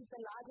stay as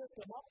the largest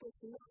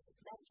democracy,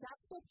 that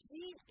Chapter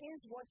 3 is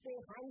what they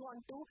hang on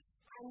to,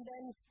 and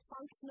then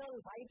functional,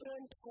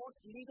 vibrant court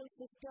legal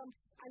system,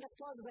 and of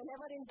course,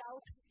 whenever in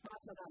doubt,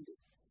 Mahatma Gandhi.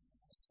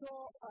 So,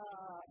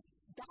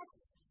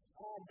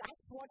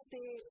 that's what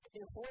they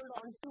hold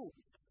on to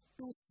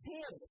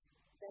save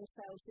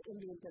themselves in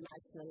the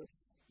international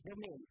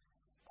domain.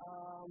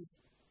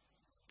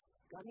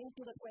 Coming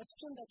to the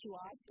question that you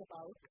asked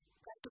about,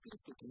 practically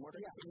speaking, what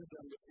are the things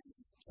they understand?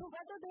 So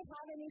whether they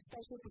have any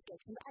special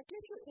protections, at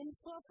least you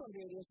infer from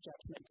various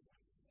judgments,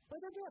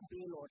 whether they are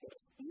bail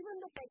orders, even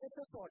the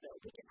Pegasus order,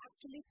 which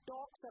actually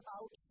talks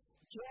about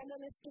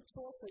journalistic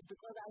sources,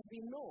 because as we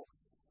know,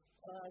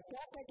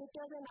 top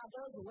editors and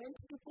others went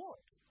to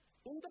court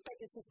in the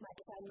Pegasus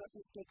matter, if I'm not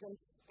mistaken,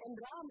 and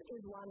Ram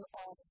is one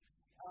of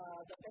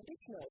the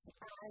petitioners,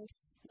 and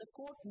the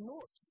court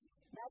notes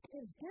that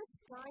if this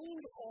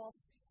kind of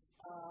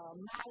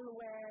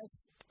malware,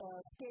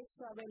 state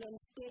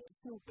surveillance, state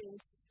snooping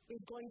is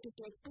going to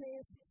take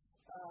place,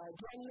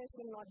 journalists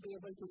will not be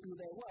able to do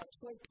their work.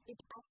 So it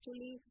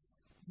actually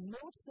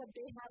notes that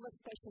they have a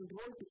special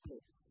role to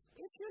play.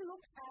 If you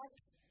look at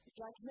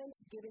judgments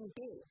giving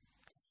bail,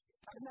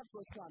 Arnab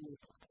Goswami,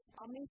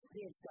 Amish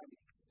Devgan,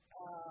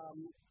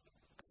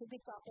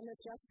 Siddiq Kapan has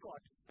just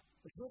got,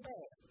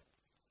 Zubair,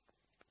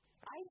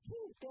 I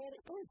think there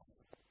is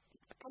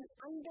an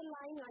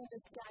underlying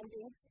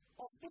understanding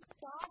of the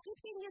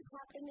targeting is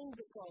happening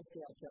because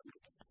they are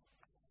journalists.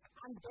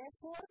 And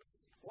therefore,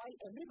 while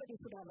everybody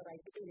should have a right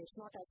to bail, it's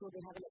not as though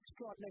they have an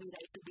extraordinary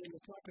right to bail.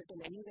 It's not written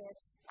anywhere,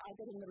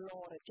 either in the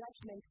law or a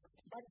judgment.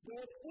 But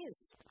there is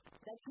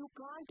that you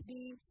can't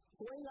be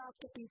going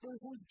after people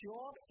whose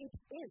job it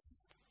is.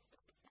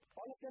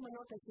 All of them are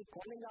not actually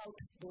calling out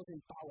those in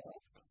power,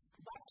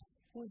 but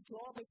whose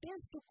job it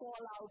is to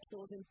call out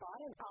those in power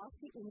and ask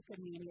the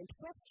inconvenient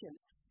questions.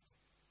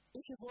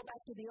 If you go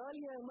back to the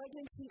earlier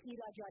emergency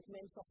era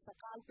judgments of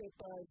Sakal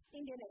Papers,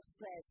 Indian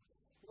Express,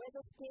 where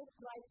the state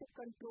tried to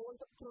control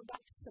the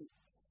production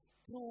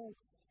through,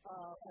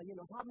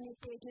 how many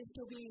pages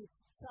to be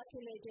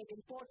circulated,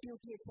 import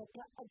duty, etc.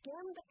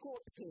 Again, the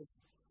court gave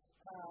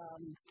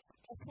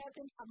a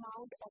certain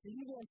amount of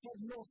lenience, said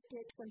no,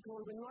 state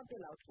control will not be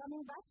allowed.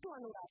 Coming back to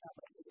Anuradha,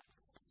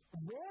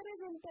 where is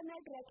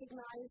internet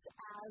recognized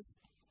as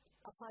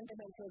a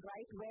fundamental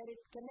right, where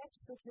it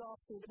connects with your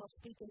freedom of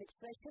speech and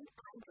expression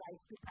and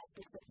right to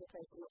practice the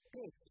profession of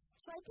trade?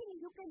 So I think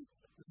you can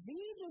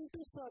read into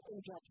certain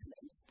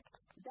judgments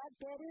that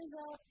there is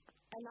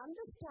an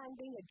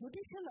understanding, a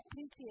judicial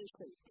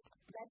appreciation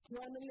that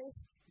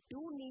journalists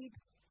do need,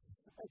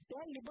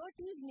 their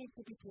liberties need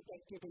to be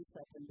protected in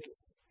certain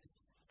ways.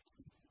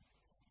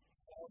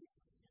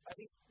 I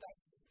think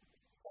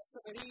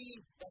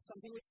that's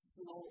something which,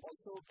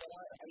 also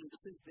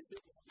this is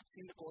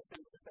in the course,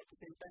 and at the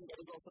same time,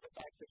 there is also the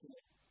fact that,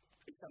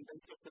 it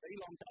sometimes takes a very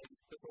long time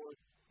before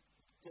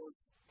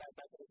that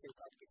sort of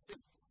safeguard kicks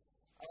in.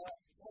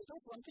 I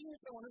thought one thing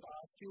which I wanted to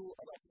ask you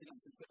about, since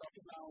we're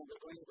talking now,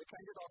 we're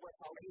trying to talk about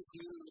how do you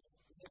deal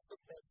with the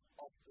threat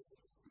of this.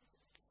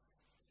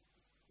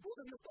 Both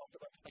of you talked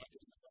about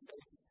strategy, and there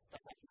is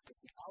stuff happening.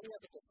 How we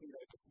have the testing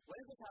right? When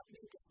is it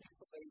happening? It's been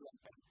for a very long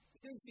time. You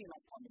didn't see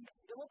enough on it.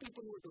 There were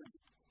people who were doing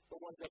it, but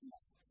was there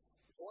enough?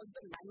 Was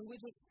the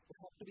language which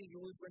had to be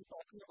used when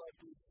talking about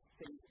these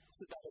things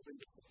should that have been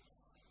different?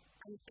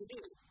 And today,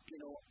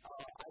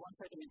 I once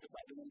had to make this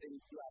argument, and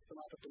you asked them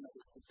out of the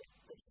medical system.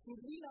 But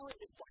should we now at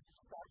this point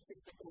start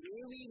thinking that the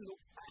way we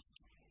look at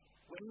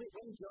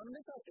when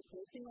journalists are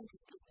reporting on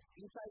this,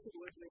 we try to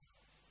do it with,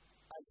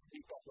 as we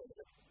talk about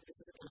it, this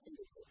is a testing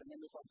report, and then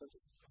we talk about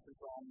this is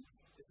wrong,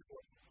 this is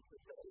what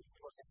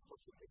that's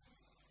supposed to be.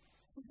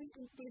 Should we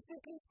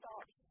implicitly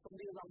start from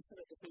the assumption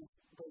that this is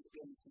going to be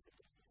a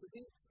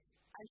mistake?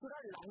 And should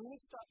our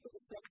language start to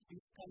reflect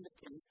these kind of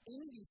things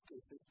in these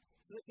cases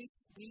so that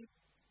we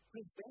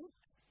prevent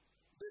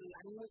the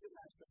language of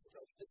national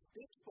security, the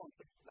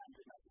state-sponsored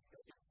language of national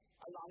security,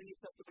 allowing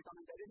itself to become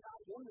embedded in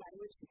our own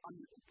language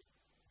unlimited?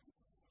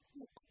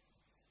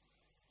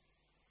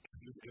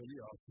 You really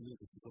asked me,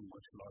 this is a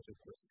much larger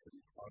question.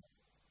 Our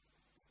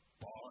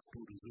power to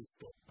resist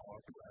or power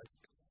to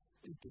act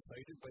is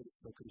decided by the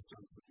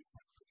circumstances we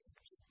find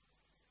ourselves in.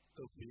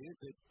 the way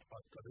that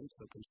our current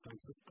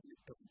circumstances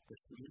connect up with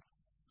Kashmir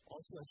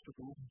also has to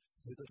do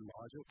with a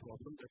larger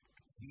problem that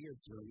we as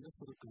journalists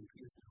or the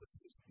country has never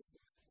faced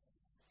before.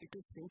 It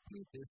is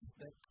simply this,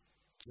 that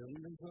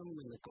journalism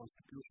in a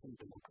constitutional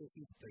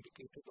democracy is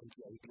predicated on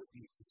the idea of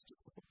the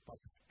existence of a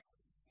public.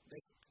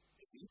 That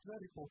if these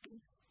are reporting,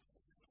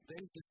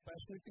 then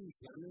dispassionately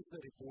examines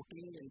the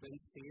reporting and then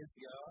says,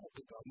 yeah,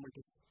 the government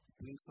is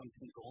doing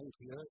something wrong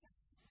here,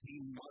 we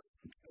must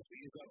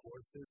raise our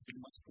voices, we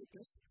must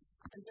protest,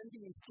 and then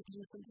the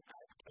institutions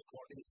act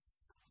accordingly.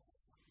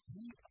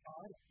 We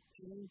are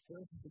in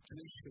the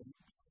situation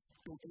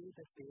today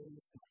that there is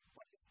no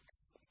public.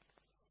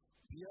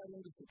 We are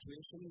in the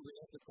situation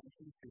where the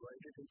country is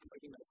divided into, I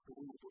think I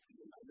told you about the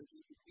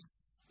analogy,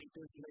 it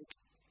is like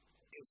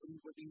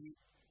everybody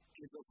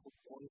is a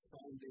football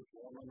fan, they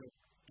won on a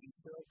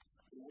t-shirt,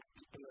 most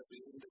people are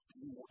wearing the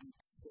Team Modi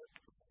t-shirt,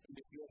 and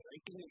if you are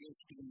writing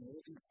against Team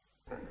Modi,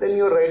 then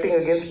you're writing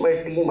against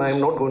my team, I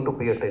am not going to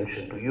pay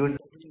attention to you. It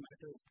doesn't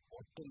matter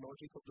what the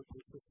logic of the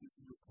process is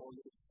you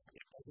follow,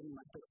 it doesn't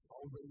matter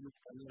how well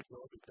you've done your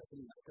job, it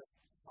doesn't matter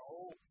how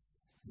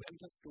well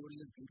the story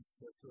has been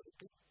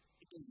circulated,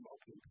 it is not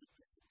going to be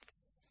present.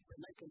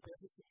 When I compare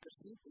this with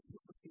Kashmir, this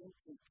is the same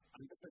thing.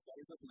 Under the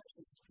guise of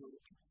national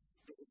security,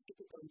 the rest of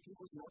the country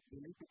was not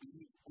willing to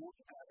believe good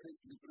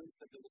average liberals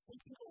that there was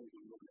something wrong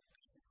going on.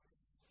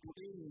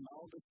 Today,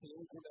 now the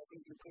same good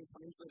average liberal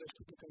finds the rest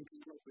of the country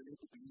is not willing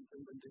to believe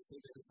them when they say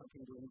there is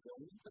something going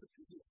wrong.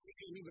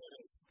 Anywhere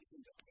else.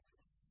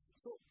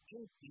 So,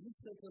 in these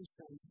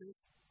circumstances,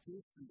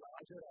 this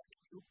larger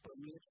attitude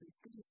permeates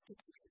into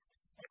institutions.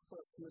 At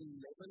personal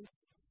levels,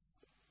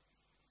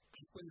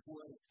 people who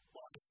are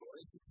part of law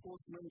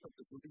enforcement, of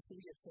the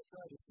judiciary, etc.,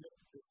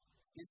 reflect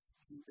this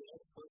in their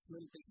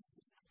personal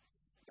basis.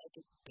 That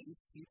it then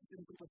seeps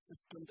into the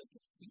system, that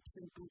it seeps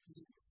into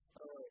the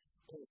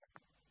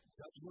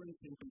judgments,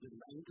 into the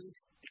language,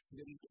 it's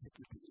very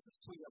difficult to do.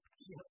 So,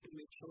 we have to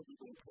make sure we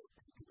don't fall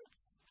into that.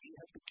 We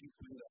have to keep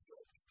doing our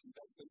job. In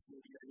that sense,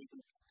 maybe I need to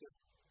just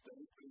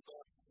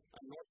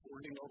I'm not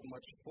holding out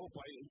much hope.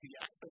 The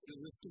act of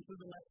resistance is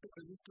an act of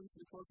resistance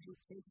because you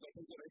think that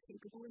is the right thing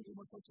to do, and you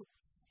must also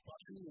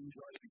partially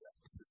enjoy the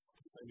act of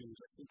resistance. I mean,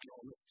 let me be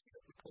honest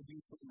here, because you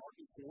should not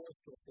be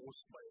coerced or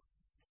forced by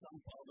some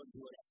powers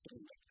who are acting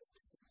like that.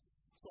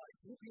 So I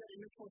think we are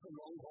in it for the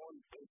long haul.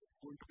 It's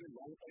going to be a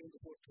long time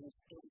before things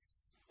turn.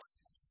 But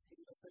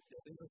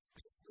there is a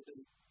space within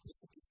which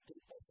it is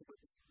still possible.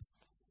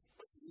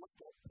 But we must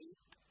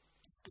operate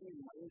keeping in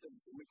mind the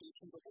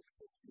limitations of it.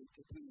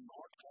 It will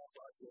not have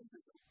our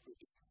journalism. It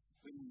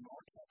will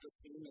not have the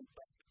same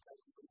impact as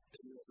it was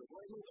 10 years ago.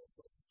 I know that.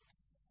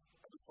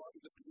 I was part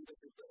of the team that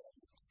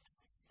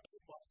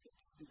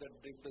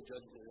did the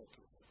Judge Loya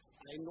case.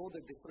 I know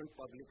the different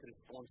public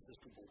responses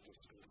to both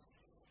those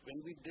stories.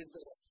 When we did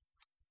the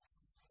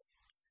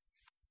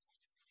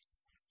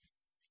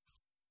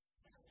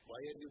why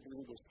are you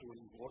doing those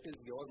stories? What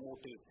is your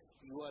motive?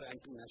 You are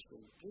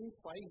anti-national. In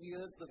 5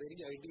 years, the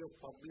very idea of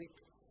public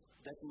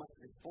that must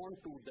respond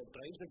to, that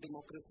drives a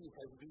democracy,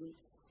 has been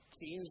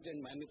changed and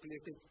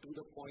manipulated to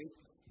the point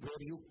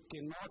where you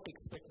cannot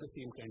expect the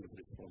same kind of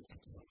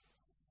responses.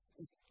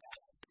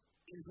 That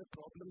is a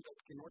problem that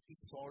cannot be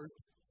solved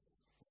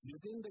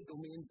within the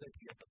domains that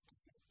we are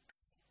talking about.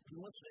 You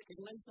must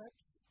recognize that.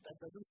 That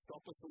doesn't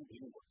stop us from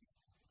doing what we do.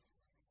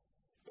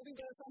 I think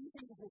there are some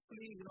things,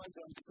 hopefully,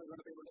 journalists are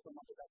going to be able to come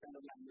up with that kind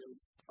of language.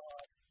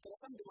 There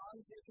are some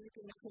demands we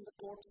can make in the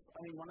courts. I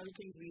mean, one of the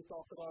things we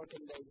talked about,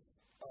 and there's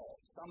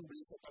some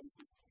brief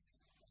attention.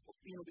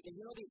 Because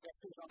the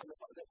objectives of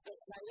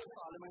neither the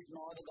Parliament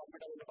nor the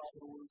government are able to pass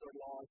rules or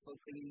laws for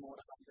bringing more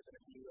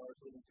accountability or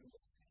doing things.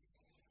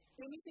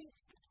 When you think,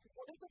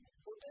 would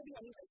there be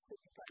any benefit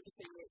to try to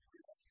say,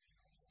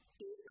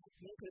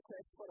 make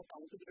requests for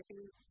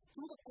accountability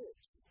through the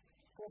courts?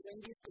 For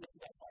when these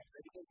cases are filed,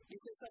 because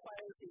these cases are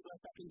filed, people are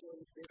stuck in jail,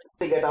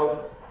 they get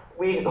out.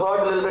 We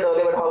heard a little bit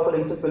earlier about how, for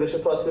instance, malicious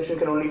prosecution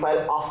can only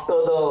file after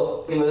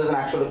there's an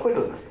actual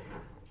acquittal.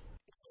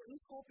 Any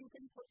scope you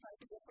can try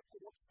to get the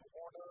courts to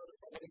order,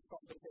 whether it's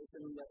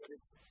compensation, whether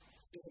it's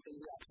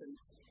disciplinary action,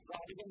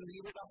 rather than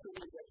leave it up to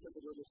the judge to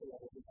do this or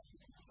other.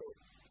 So,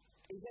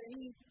 is there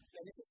any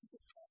benefit to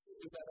this?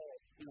 Is that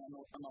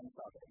a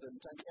non-starter? Then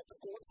trying to get the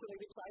courts to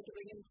maybe try to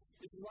bring in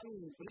this one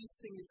brief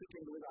thing if you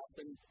can do is ask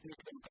them to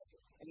make them better.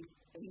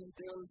 Any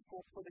real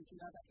scope for making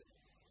that happen?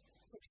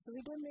 So we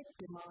don't make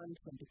demands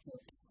from the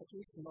court. At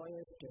least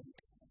lawyers don't.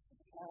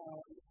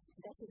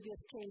 That would be a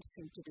strange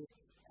thing to do.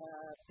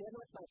 They're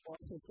not my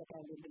bosses that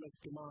I'm going to make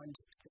demands.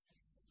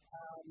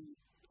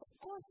 Of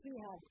course we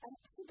have. And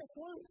see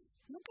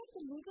look at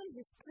the legal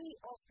history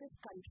of this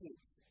country.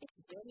 It's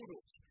very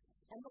rich.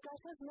 And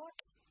Prakash is not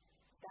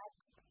that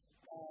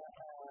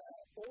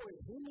old.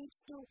 He needs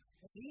to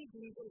read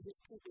legal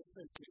history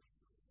differently.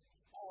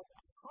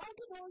 How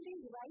did all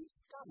these rights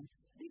come?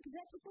 The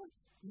executive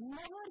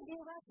never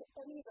gave us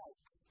any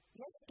rights.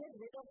 Let's get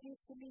rid of these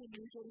silly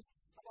illusions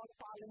about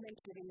Parliament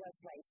giving us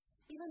rights.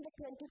 Even the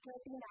 2013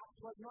 Act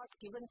was not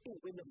given to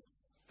women.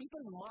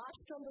 People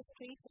marched on the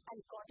streets and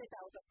got it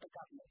out of the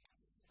government.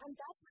 And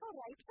that's how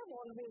rights have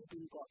always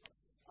been got.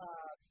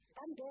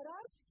 And there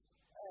are,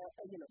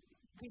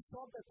 we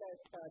saw that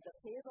the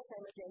phase of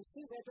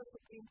emergency where the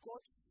Supreme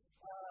Court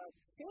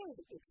failed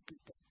its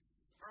people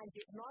and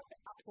did not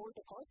uphold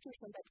the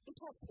constitution that it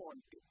has sworn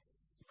to.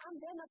 And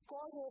then, of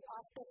course,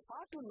 after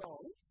far too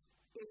long,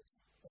 it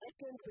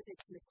reckoned with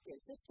its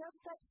mistakes. It's just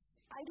that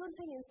I don't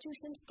think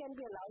institutions can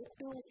be allowed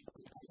to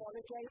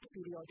apologize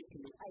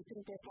periodically. I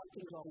think there's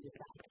something wrong with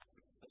that.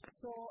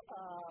 So,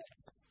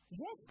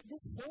 yes,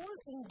 this whole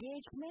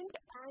engagement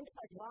and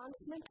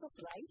advancement of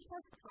rights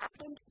has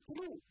happened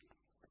through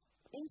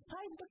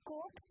inside the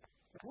court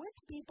with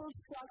people's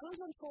struggles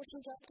and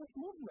social justice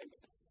movements.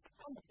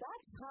 And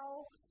that's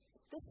how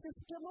the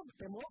system of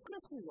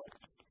democracy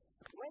works.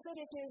 Whether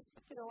it is,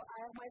 I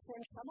have my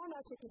friend Samana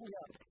sitting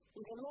here,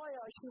 who's a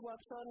lawyer, she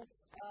works on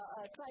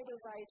tribal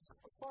rights,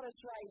 forest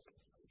rights.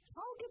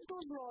 How did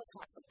those laws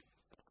happen?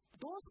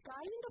 Those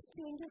kind of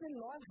changes in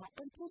law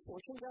happen through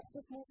social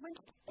justice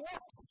movements,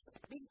 courts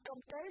being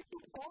compelled to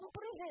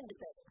comprehend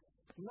them.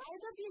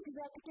 Neither the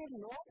executive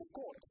nor the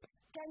court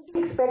can be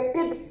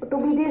expected to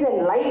be these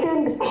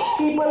enlightened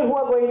people who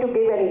are going to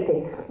give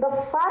anything. The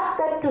fact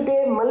that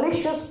today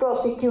malicious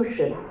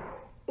prosecution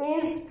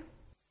is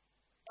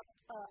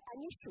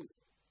an issue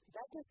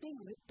that is being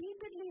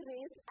repeatedly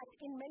raised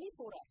in many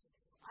fora.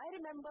 I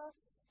remember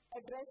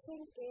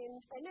addressing in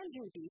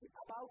NLUD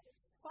about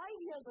 5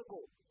 years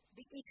ago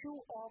the issue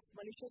of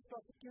malicious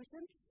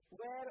prosecution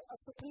where a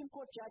Supreme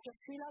Court judge of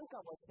Sri Lanka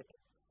was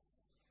sitting.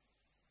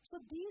 So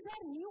these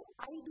are new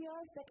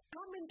ideas that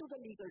come into the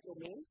legal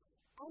domain,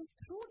 and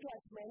through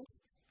judgment,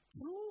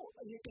 through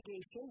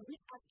litigation, we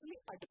actually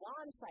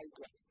advance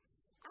ideas.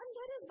 And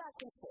there is back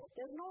and forth.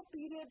 There's no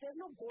period, there's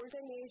no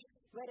golden age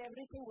where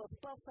everything was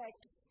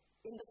perfect.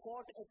 In the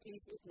court, at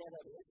least, it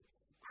never is.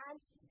 And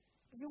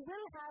you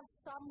will have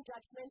some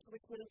judgments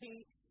which will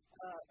be,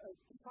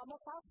 some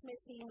of us may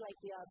seem like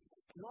they are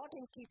not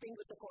in keeping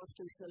with the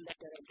constitutional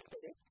letter and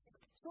spirit.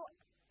 So,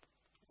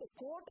 the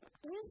court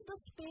is the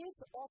space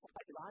of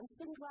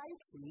advancing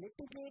rights,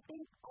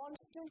 litigating,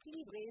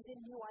 constantly raising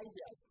new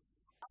ideas.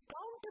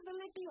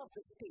 Accountability of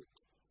the state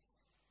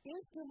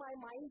is, to my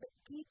mind, the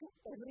key to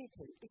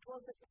everything. It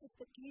was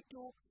the key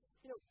to,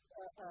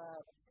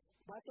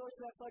 Batosh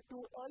referred to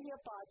earlier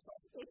parts of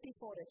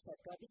 84,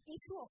 etc. The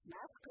issue of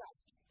mass crime,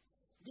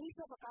 the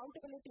issue of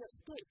accountability of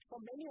state, for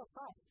many of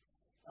us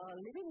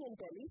living in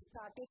Delhi,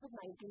 started with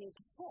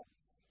 1984.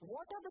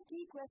 What are the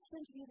key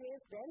questions we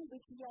raised then,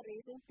 which we are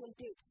raising till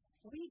date?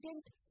 We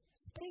didn't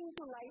spring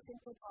to life in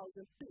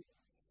 2002.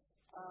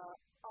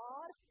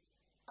 Our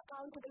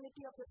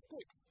accountability of the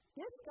state.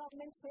 This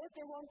government says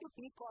they want to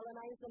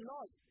decolonize the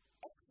laws.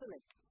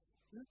 Excellent.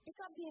 Pick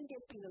up the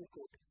Indian Penal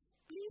Code.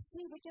 Please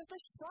see which is the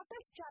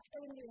shortest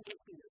chapter in the Indian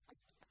Penal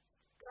Code.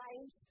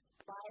 Crimes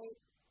by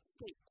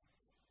state.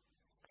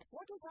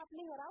 What is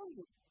happening around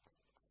you?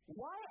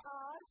 Why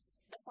are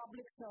the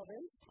public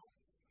servants,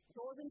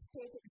 those in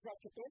state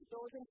executive,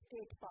 those in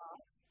state power,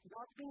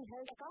 not being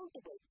held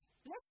accountable?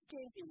 Let's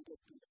change the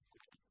Indian Penal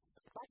Code.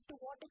 But to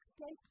what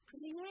extent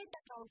create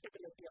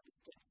accountability of the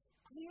state?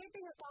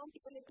 Creating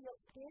accountability of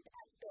state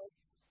actors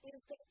is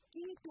the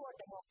key to a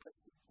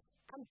democracy.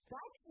 And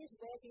that is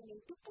where we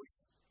need to push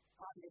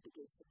our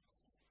litigation.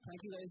 Thank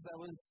you guys. That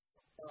was,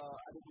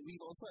 we've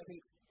also, I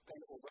think,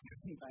 kind of over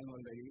time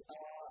already.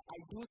 I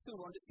do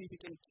still want to see if we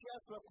can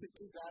just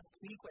quickly grab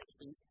 3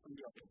 questions from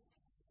the audience.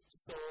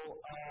 So,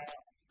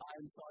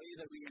 I'm sorry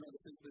that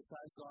this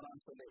has gone on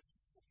so late.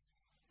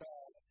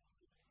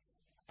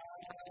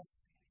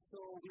 So,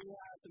 we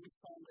have to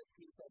respond to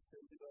 3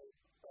 questions about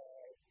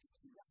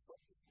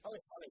all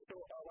right. So,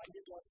 why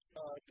did you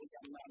the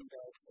young man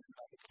there?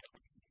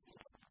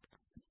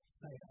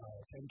 Hi,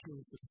 thank you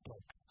for the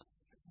talk.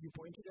 You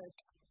pointed out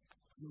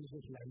use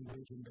of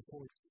language in the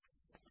court.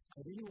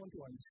 I really want to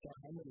understand.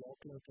 I'm a law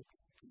clerk at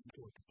the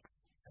court.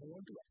 I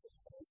want to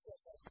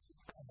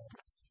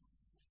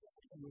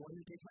you want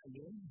to take my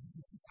name?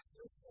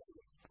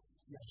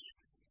 Yes.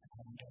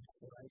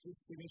 So I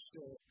just finished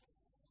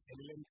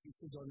LLM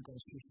thesis on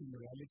constitutional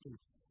morality.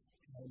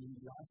 And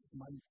last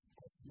month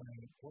of my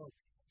work,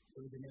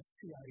 there was an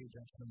FCRA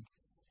judgment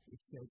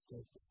which said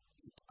that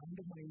it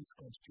undermines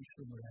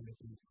constitutional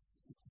morality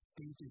if the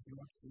state is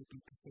not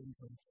able to fend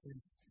for itself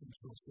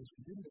resources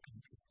within the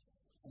country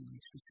and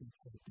makes it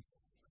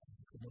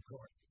from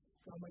abroad.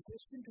 Now, my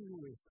question to you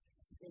is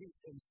very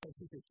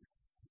specific.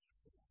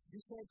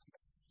 You said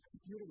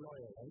you're a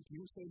lawyer, right?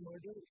 You say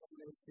murder,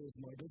 someone else says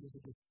murder. There's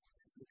a difference.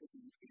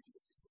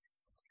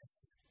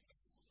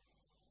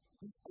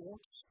 The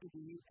courts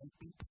today and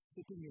people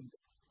sitting in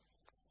them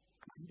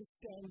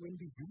understand when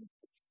we use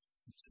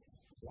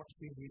what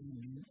they really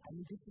mean. I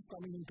mean, this is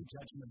coming into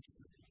judgment.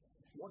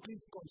 What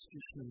is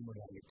constitutional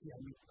morality? I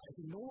mean, I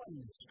think no one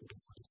needs to do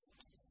this.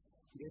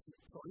 There's a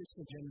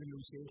Solicitor General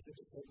who says that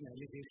a certain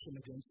allegation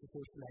against a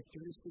social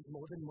activist is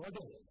more than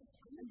murder.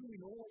 And do we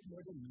know what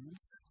murder means?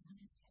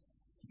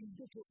 Is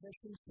the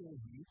profession so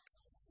weak?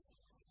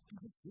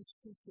 Is its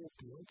history so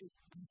clear that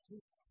people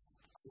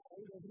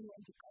allowed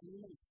everyone to come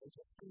in and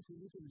just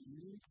continue to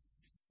lean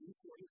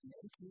into what it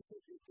meant to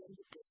give them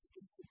the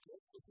distance to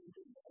get the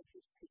people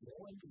to go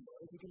and to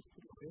merge against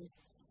the grace.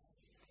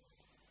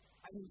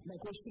 My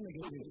question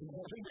again is,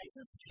 this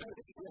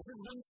is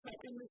one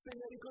second missing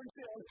very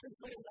quickly, also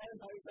for a while,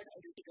 how is that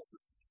identical?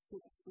 So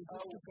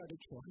just to cut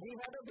it short. We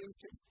had a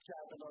basic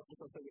chat about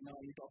this also,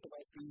 and we talked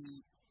about the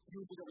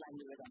usage of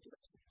language like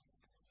anti-Western.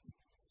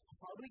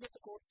 How do we get the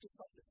court to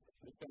stop this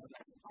kind of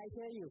language? I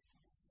hear you.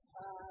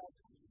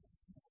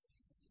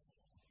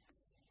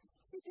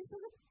 See, this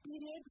is a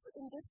period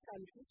in this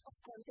country of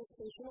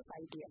contestation of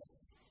ideas.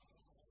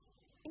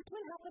 It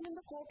will happen in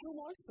the courtroom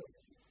also.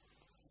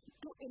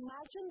 To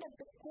imagine that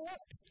the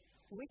court,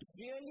 which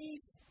really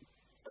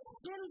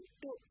still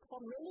for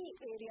many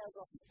areas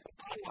of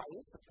our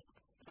lives,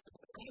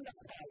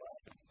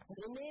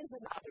 remains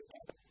an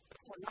arbiter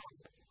for now.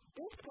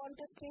 This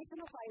contestation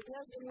of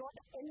ideas will not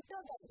enter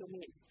that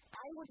domain.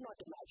 I would not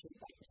imagine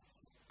that.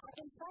 And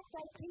in fact,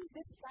 I think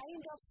this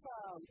kind of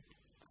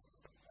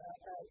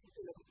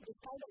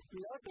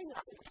blurting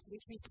out,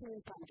 which we see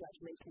in some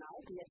judgments now,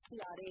 the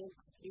FCRA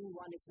being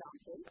one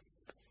example,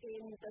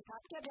 in the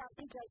Satya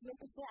Vyasi judgment,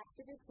 to say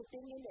activists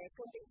sitting in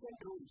air-conditioned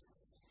rooms.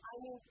 I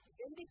mean,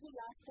 when did we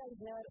last time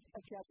hear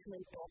a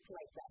judgment talk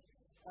like that?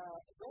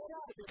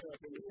 I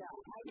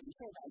didn't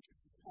say that.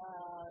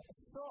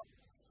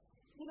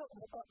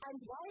 And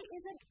why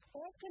isn't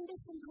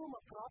air-conditioned room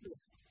a problem?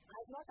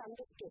 I've not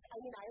understood. I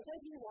mean, either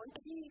we want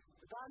to be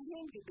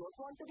Gandhian, we don't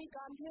want to be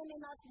Gandhian in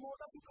our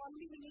mode of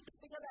economy, we need to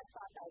figure that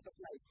part out of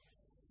life.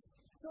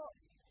 So,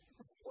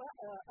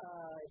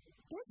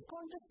 this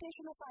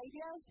contestation of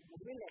ideas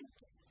will end.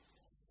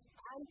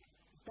 And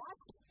that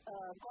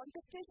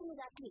contestation is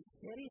actually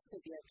very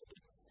severe.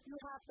 You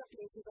have the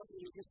Places of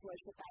Religious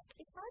Worship Act.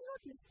 If I'm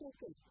not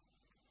mistaken,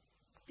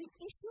 the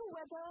issue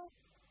whether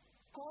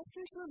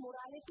constitutional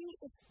morality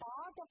is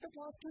part of the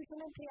Constitution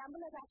and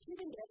preamble has actually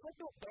been referred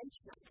to a bench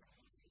now.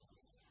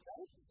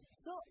 Right?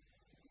 So,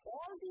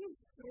 all these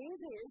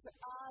phrases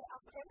are,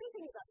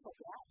 everything is up for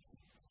grabs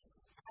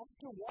as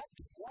to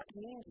what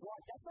means what.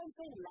 That's why I'm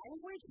saying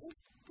language is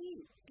key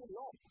to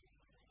know.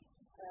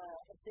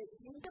 The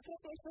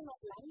interpretation of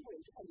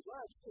language and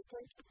words is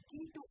going to be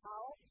key to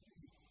how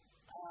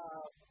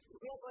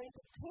we are going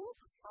to think,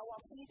 how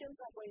our freedoms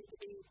are going to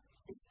be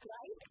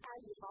described,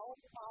 and how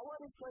power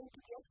is going to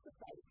be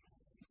exercised.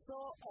 So,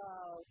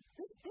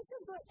 this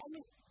is what, I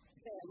mean,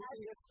 as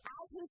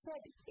you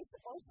said, it's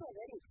also a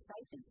very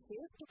exciting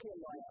phase to be a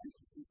lawyer.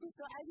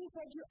 So, as you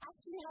said, you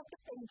actually have to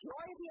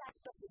enjoy the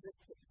act of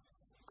resistance.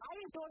 I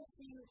don't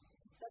feel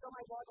that, oh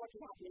my God, what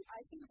is happening?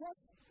 I think, yes,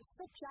 it's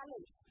a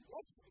challenge.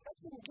 Let's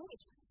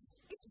engage.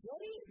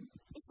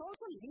 It's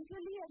also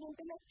legally and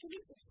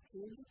intellectually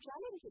extremely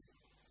challenging.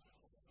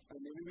 And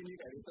maybe we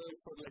need editors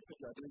for the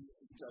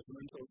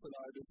judgments also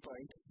now at this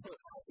point. So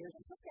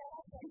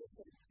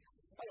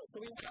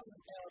we have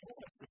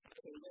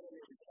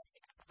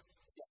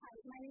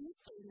my name is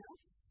Tina.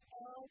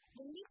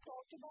 When we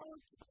talked about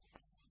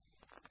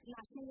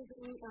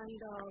nationalism and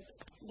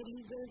the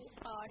legal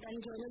part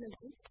and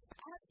journalism,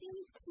 I have seen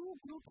two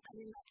groups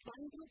coming up.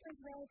 One group is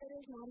where there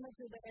is Mohammed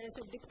Zubair,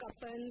 Siddiq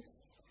Kappan,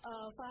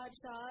 Fahad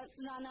Shah,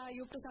 Rana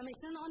Ayub to some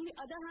extent. On the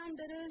other hand,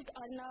 there is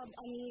Arnab,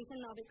 Anish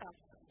and Navika.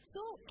 So,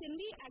 can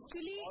we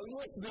actually...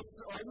 Almost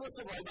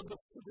avoided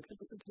this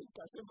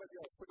discussion, but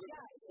yeah.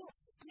 So,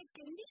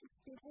 can we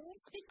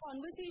pivot the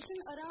conversation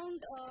around,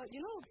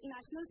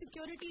 national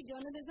security,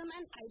 journalism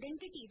and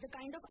identity, the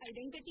kind of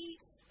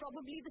identity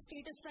probably the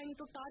state is trying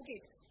to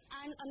target.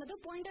 And another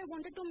point I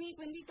wanted to make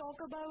when we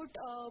talk about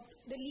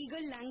the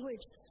legal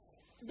language,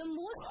 the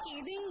most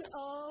scathing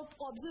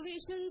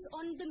observations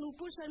on the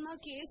Nupur Sharma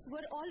case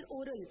were all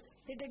oral.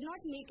 They did not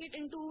make it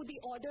into the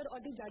order or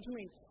the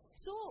judgment.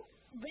 So,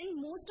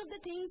 when most of the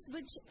things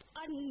which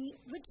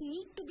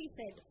need to be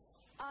said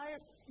are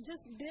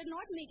just, they're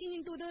not making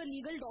into the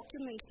legal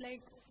documents,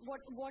 like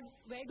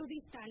where do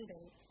these stand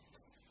in?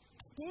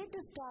 State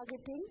is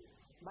targeting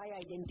by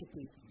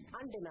identity,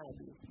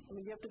 undeniably. I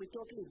mean, you have to be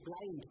totally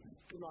blind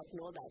to not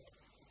know that.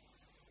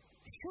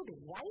 Should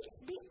rights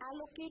be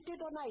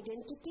allocated on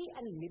identity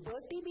and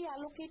liberty be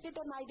allocated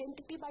on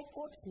identity by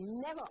courts?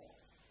 Never.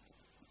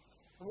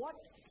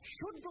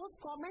 Should those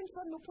comments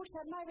on Nupur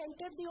Sharma have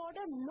entered the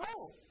order?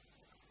 No.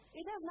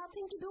 It has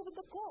nothing to do with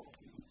the court.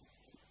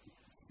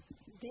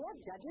 Their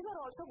judges are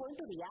also going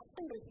to react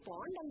and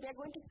respond, and they're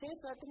going to say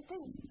certain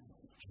things.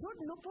 Should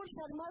Nupur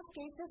Sharma's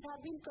cases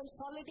have been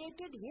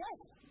consolidated? Yes.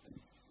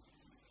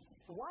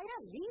 Why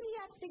are we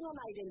reacting on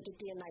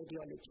identity and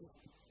ideology?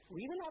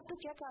 We will have to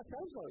check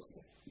ourselves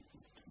also.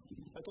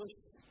 I thought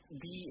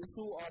the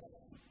issue of,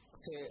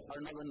 say,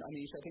 Arnab and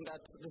Anish, I think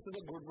that this is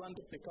a good one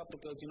to pick up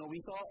because, we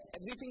saw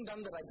everything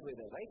done the right way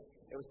there, right?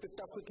 It was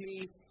picked up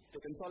quickly, they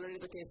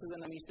consolidated the cases,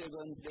 and Anish gave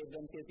them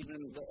case,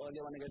 even the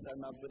earlier one against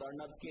Arnab, with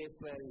Arnab's case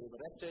where he was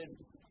arrested,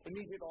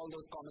 immediate all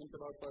those comments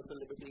about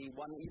personal liberty,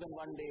 even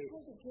one day.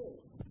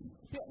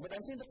 Yeah, but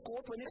I'm saying the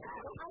court, when it...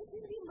 I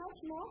think we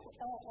must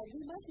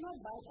not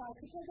bypass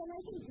it, and I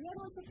think we are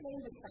also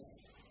playing with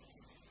facts.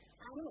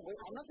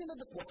 I'm not saying that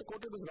what the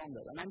court did was wrong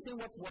there. And I'm saying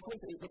what was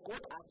the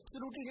court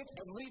absolutely did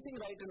everything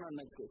right in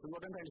Arnab's case. Is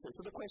what I'm trying to say.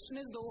 So the question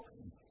is though,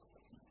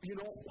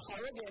 how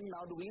again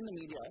now do we in the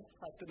media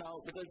have to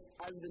now, because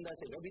as Vrinda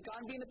said, we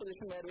can't be in a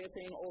position where we're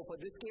saying, for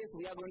this case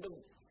we are going to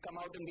come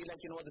out and be like,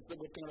 this is a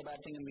good thing or a bad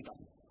thing, and we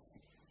can't.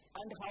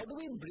 And how do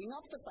we bring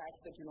up the fact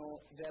that,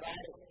 there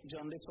are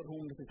journalists for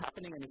whom this is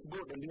happening and it's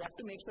good, and we have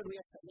to make sure we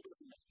are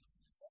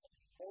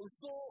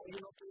also, be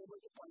able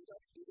to point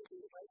out,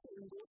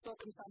 in those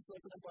circumstances,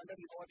 we can point out,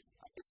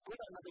 it's good,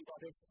 Arnab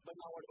got it, but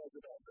now what about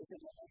it?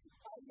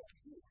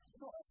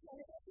 So,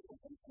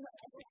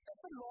 if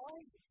the law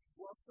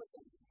works for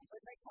them,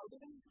 but how do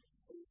we,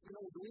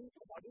 how do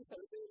we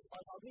celebrate, or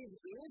how do we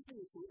raise the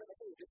issue that,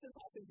 okay, this is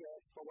happening here,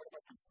 but what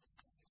about this?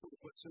 So the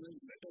question is,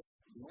 let us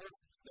know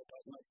that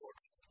Arnab got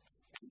it,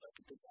 and that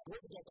it is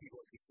good that he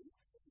got it.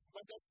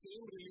 But that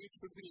same relief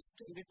should be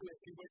extended to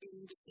everybody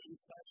in the same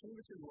fashion,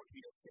 which is what we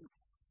are saying.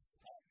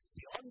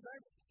 Beyond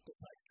that, the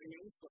fact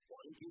remains, the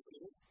point you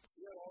raised,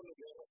 we are all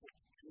aware of it.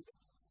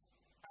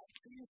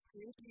 Actually,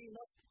 strangely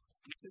enough,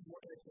 this is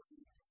what I tell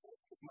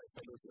my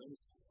fellow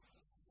journalists.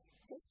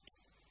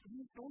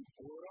 Please don't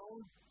go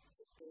around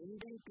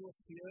pretending to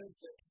appear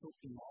that should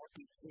not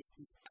exist.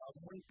 This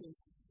government is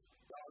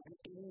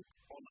targeting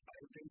on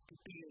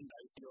identity and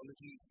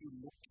ideology. If you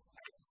look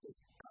at the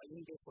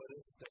kind of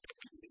arrests that have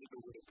been made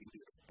over a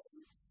period of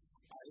time,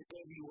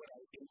 either you are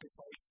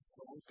identified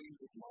strongly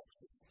with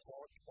Marxist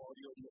thought, or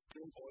you're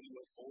Muslim, or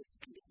you're both,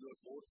 and if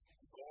you're both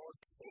God,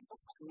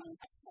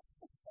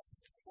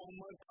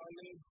 Umar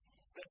Khalid,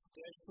 that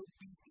there should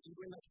be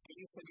even a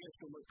case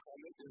against Umar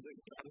Khalid is a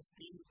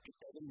travesty. It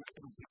doesn't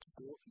matter which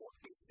court, what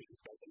they say,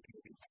 it doesn't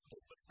really matter.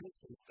 The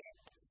truth is that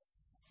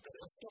the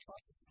rest of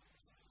us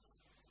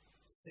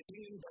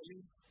sitting in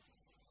Delhi,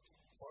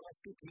 for us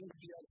to think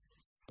we are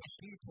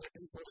especially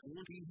threatened for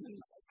any reason,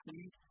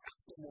 actually at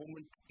the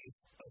moment is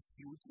a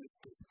huge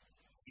mistake.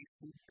 We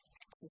should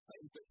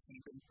exercise that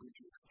freedom to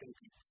the extent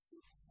we can.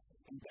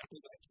 And that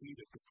is actually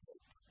the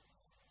truth.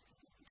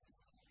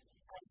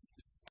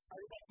 I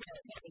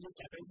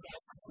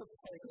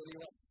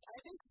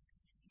think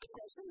the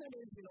question then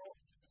is,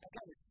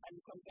 again, and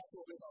you come back to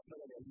what we talked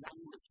about earlier,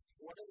 language.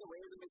 What are the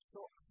ways in which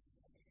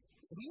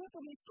we have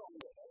to be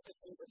stronger?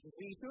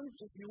 We shouldn't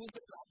just use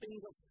the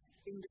trappings of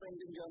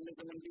independent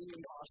journalism and being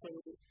impartial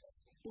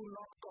to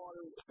not call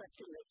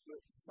speculate.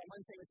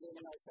 Someone saying it's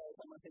raining outside,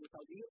 someone saying it's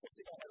out. We have to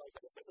stick our head out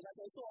there. So that's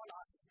also on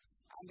us,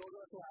 and those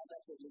of us who have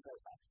that privilege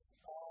like that.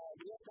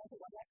 We have time for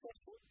one last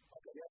question.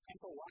 Okay, we have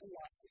time for one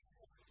last question.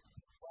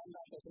 Hi,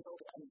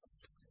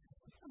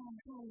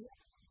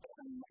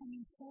 I'm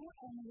Anissa.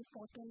 I'm a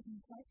reporter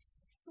inside.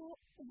 So,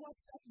 I'm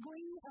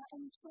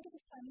sort of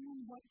expanding on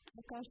what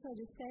Prakash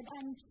just said,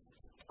 and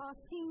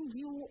asking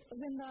you,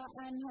 Vrinda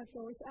and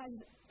Hartosh, as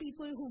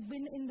people who've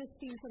been in this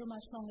field for a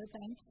much longer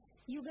time,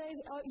 you guys,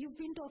 you've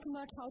been talking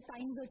about how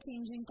times are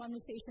changing,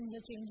 conversations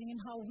are changing,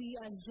 and how we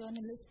as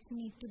journalists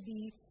need to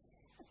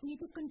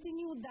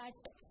continue that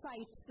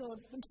fight, so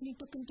need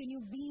to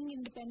continue being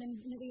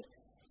independent.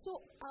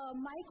 So,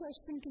 my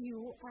question to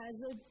you, as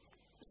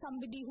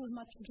somebody who's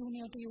much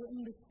junior to you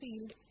in this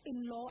field,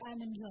 in law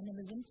and in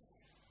journalism,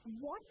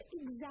 what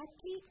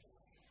exactly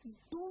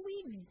do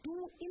we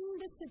do in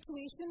this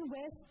situation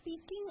where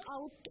speaking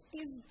out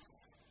is,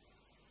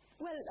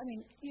 well, I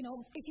mean,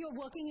 if you're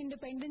working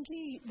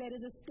independently, there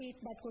is a state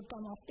that would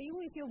come after you.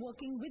 If you're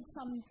working with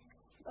some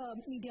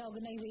media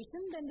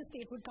organization, then the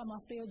state would come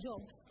after your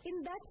job.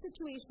 In that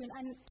situation,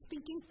 and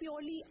speaking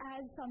purely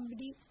as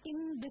somebody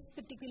in this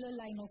particular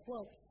line of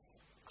work,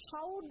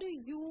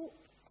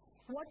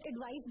 what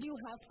advice do you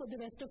have for the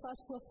rest of us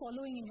who are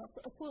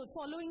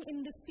following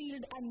in this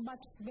field and much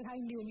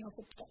behind you in your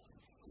footsteps?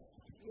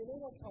 You know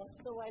what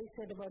Oscar Wilde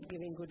said about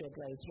giving good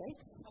advice,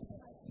 right?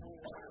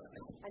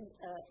 And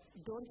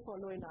don't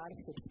follow in our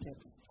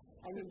footsteps.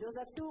 I mean, those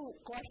are two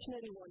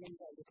cautionary warnings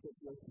I would give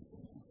you.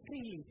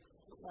 Freely.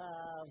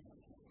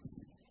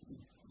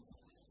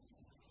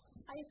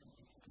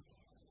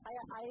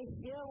 I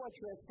hear what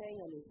you are saying,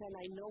 Anissa, and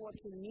I know what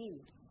you mean.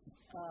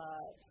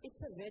 It's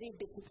a very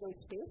difficult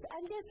space,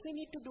 and yes, we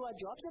need to do our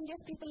jobs, and yes,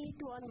 people need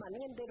to earn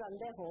money, and they run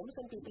their homes,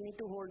 and people need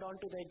to hold on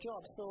to their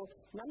jobs. So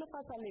none of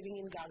us are living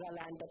in Gaga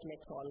land that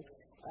let's all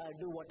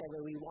do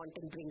whatever we want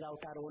and bring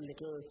out our own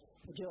little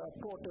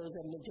portals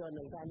and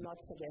journals. I'm not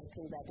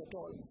suggesting that at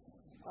all.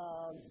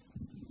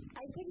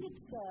 I think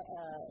it's,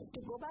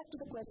 to go back to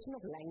the question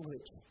of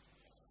language,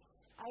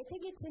 I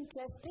think it's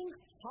interesting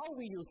how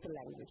we use the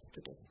language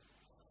today.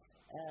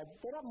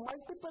 There are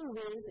multiple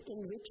ways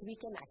in which we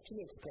can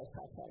actually express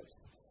ourselves.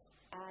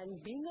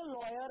 And being a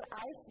lawyer,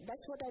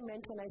 that's what I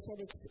meant when I said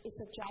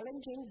it's a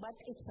challenging but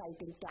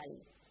exciting time.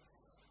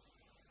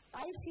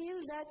 I feel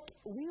that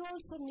we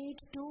also need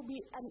to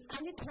be, and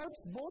it helps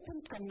both in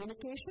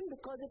communication,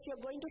 because if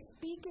you're going to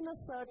speak in a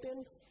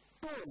certain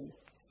tone,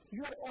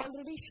 you are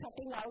already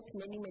shutting out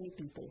many, many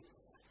people.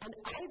 And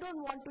I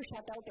don't want to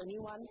shut out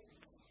anyone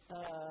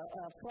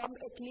from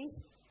at least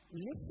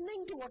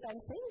listening to what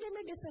I'm saying. They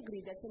may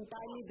disagree. That's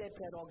entirely their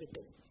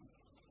prerogative.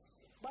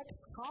 But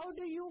how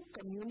do you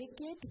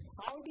communicate?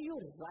 How do you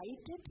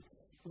write it?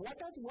 What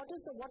are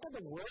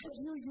the words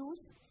you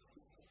use?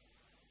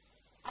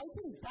 I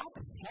think that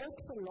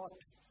helps a lot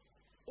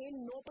in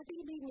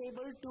nobody being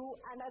able to,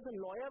 and as a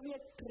lawyer we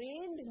are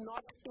trained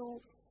not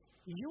to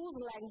use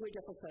language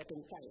of a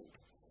certain kind,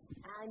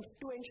 and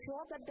to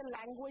ensure that the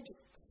language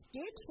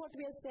states what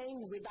we are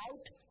saying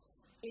without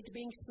it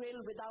being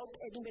shrill, without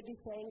anybody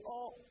saying,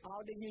 oh,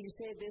 how did you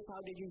say this,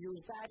 how did you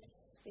use that.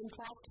 In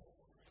fact,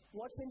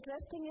 what's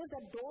interesting is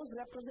that those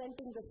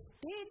representing the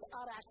state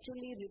are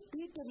actually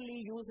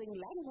repeatedly using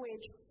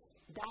language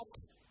that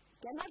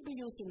cannot be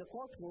used in the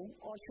courtroom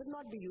or should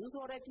not be used,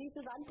 or at least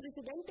is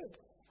unprecedented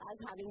as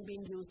having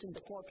been used in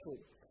the courtroom.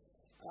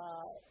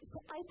 So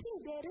I think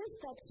there is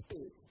that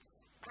space.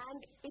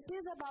 And it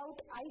is about,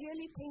 I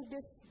really think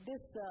this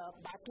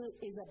battle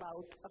is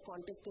about a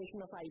contestation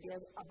of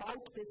ideas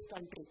about this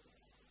country.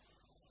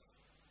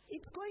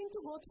 It's going to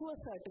go through a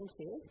certain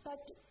phase,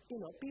 but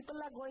people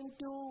are going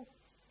to,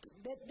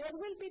 there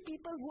will be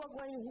people who are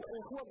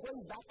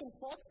going back and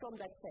forth from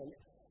that sense.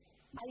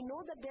 I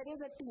know that there is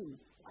a team,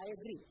 I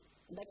agree.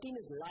 The team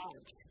is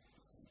large.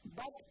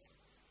 But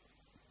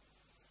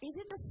is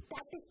it a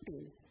static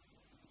team?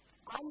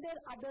 Are there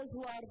others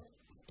who are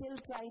still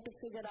trying to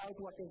figure out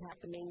what is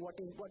happening, what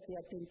they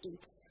are thinking?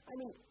 I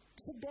mean,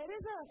 so there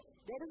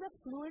is a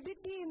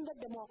fluidity in the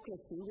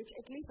democracy, which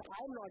at least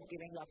I'm not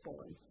giving up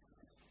on.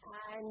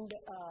 And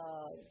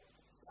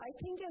I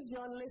think as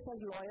journalists,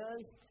 as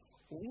lawyers,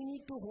 we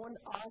need to hone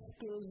our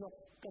skills of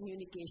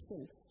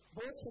communication,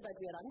 both so that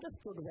we are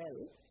understood well,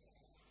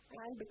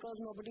 and because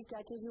nobody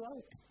catches you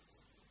out.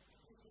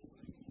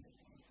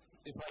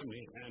 If I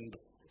may, and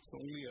it's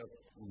only a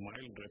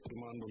mild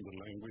reprimand on the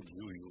language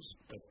you use,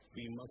 that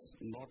we must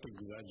not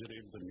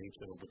exaggerate the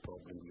nature of the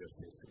problem we are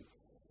facing.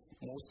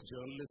 Most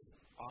journalists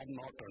are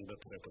not under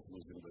threat of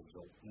losing their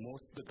job.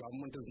 The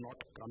government is not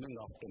coming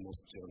after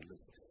most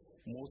journalists.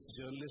 Most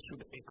journalists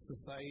should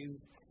exercise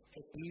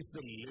at least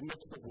the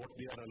limits of what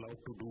they are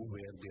allowed to do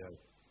where they are.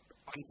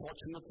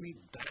 Unfortunately,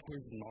 that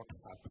is not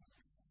happening.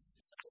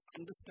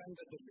 Understand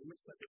that the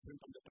limits are different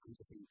on the terms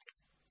of India.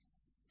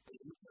 The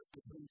limits are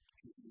different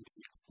in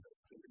India.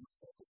 The limits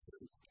are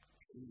different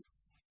in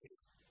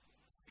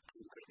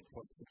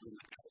possibly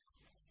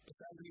the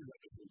families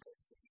are different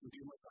also.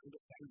 You must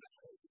understand that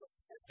as well.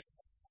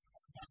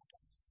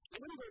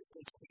 Given those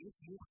constraints,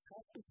 you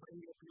have to find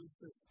your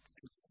places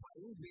and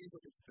find ways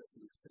of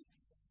expressing yourself.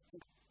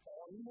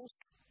 Almost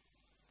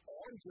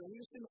all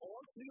journalists in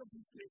all three of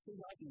these places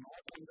are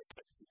not under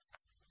threat.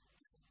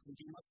 And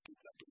you must keep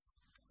that in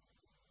mind.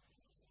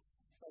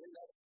 I think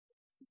that's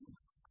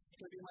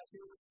pretty much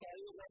it.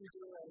 Thank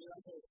you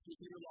everyone for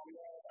keeping you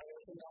longer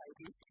in the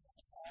IT.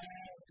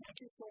 Thank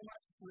you so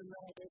much, Linda,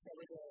 for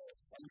the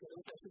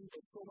answering session.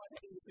 There's so much I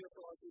think we have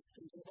to all keep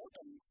thinking about,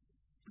 and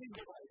please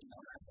go by.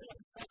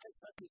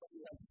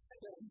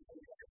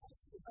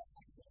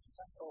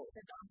 So,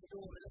 sit down for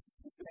 2 minutes.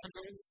 Thank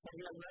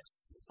you very much.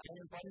 I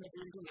am Paul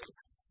McGill to work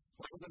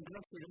for the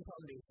International Freedom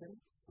Foundation.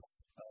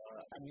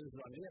 I'm used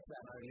only as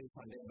primarily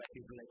funded by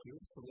people like you.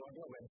 So, go on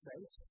to our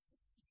website,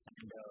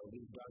 and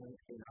we've done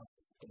enough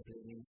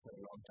complaining for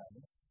a long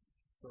time.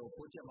 So,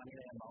 put your money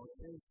where your mouth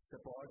is,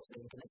 support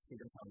the International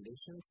Freedom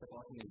Foundation,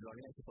 support News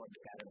Learning, and support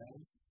the Caravan.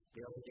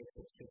 They also take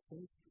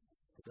subscriptions,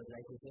 because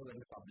like we say, when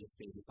the public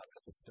pays, the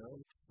public is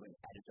served, when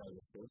editors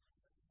are served,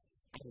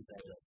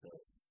 editors are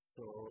served.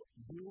 So,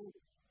 do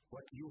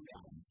what you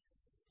can.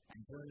 And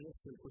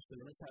journalists will push the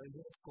limits. I will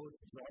just quote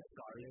George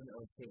Carlin, a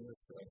famous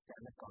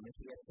stand-up comic,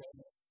 who had said,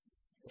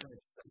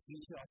 we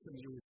should often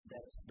use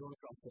that don't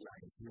cross the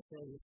line. He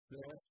says it's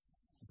the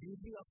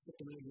duty of the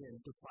comedian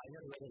to find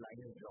out where the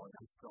line is drawn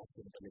and cross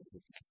it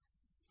deliberately.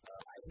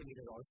 I think it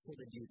is also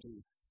the duty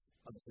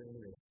of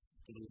journalists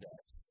to do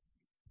that.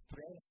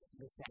 Spread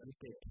the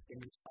sandpit in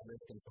which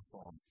others can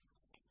perform.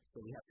 So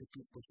we have to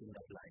keep pushing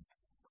that line.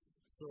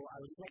 So I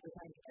would like to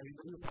thank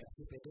everybody who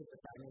participated. The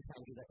panel,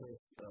 thank you, that was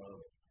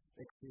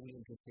extremely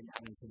interesting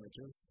and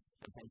informative.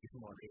 And thank you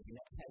for moderating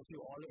that. Thank you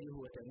all of you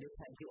who attended.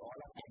 Thank you all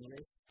our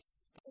panelists.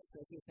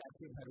 Especially thank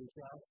you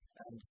Bharucha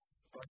and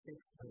Kaushik,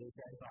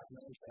 Bharucha and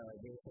partners.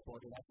 They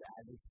supported us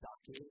as it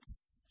started.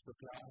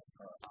 Shukla,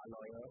 our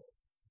lawyer.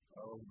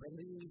 When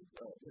we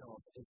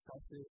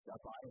discussed this,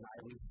 Apar and I,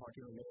 we thought,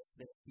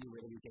 let's see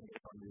where we can get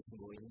a conversation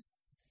going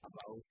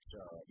about,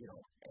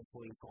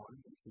 FOECon,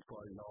 which we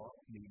call law,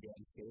 media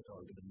and state,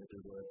 or with the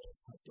middle word.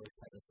 Of course,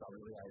 I was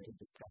probably able to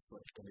discuss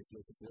what can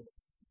replace it with.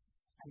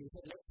 And we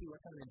said, let's see what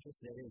kind of interest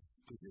there is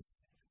to this.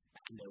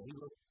 And we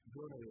were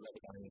blown away by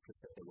the kind of interest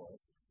that there was.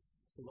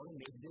 So we want to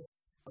make this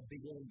a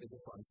bigger and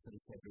bigger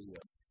conference every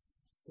year.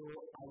 So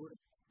I would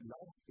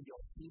love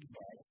your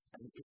feedback,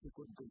 and if you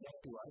could give that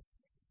to us,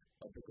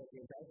 because the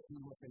entire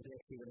team of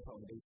International Freedom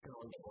Foundation,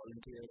 all the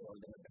volunteers, all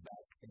them at the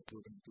back,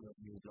 including the team of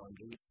News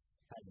Laundry,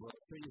 have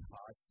worked pretty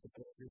hard to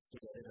put this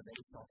together in a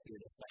very short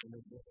period of time.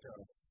 It's just a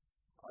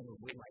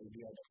whim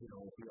idea that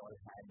we all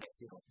had that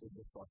this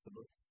is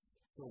possible.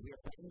 So we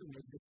are trying to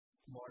make this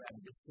more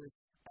ambitious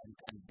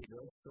and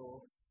bigger.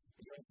 So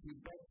your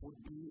feedback would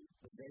be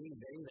very,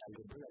 very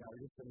valuable, and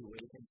I'll just tell you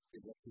where you can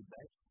give your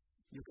feedback.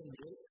 You can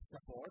mail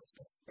support,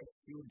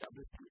 SUPPORT,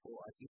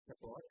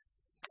 support,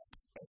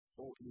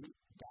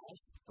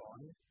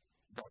 SOE-con.in.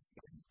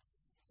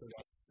 So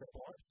that's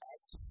support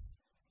at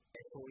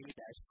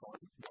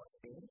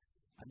SOE-con.in.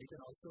 And you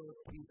can also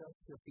tweet us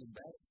your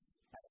feedback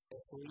at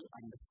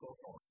SOE_con.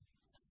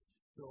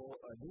 So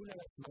do let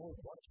us know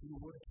what you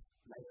would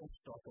like us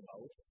to talk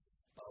about.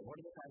 What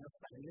are the kind of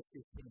panelists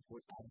you think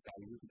would add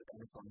value to the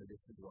kind of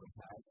conversation we want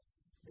to have?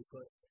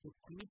 Because to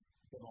keep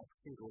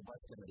democracy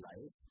robust and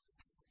alive,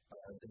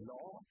 the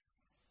law,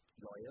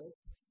 lawyers,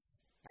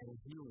 and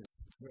news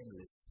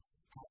journalists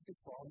have to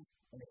form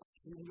an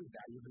extremely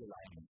valuable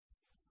alliance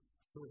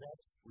so that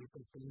we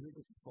continue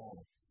to perform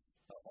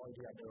all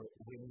the other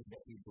wins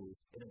that we do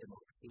in a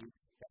democracy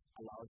that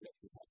allows that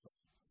to happen.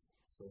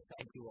 So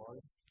thank you all,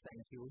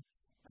 thank you,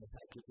 and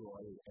thank you to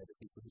all the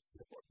people who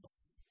support us.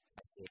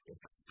 Thank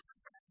you.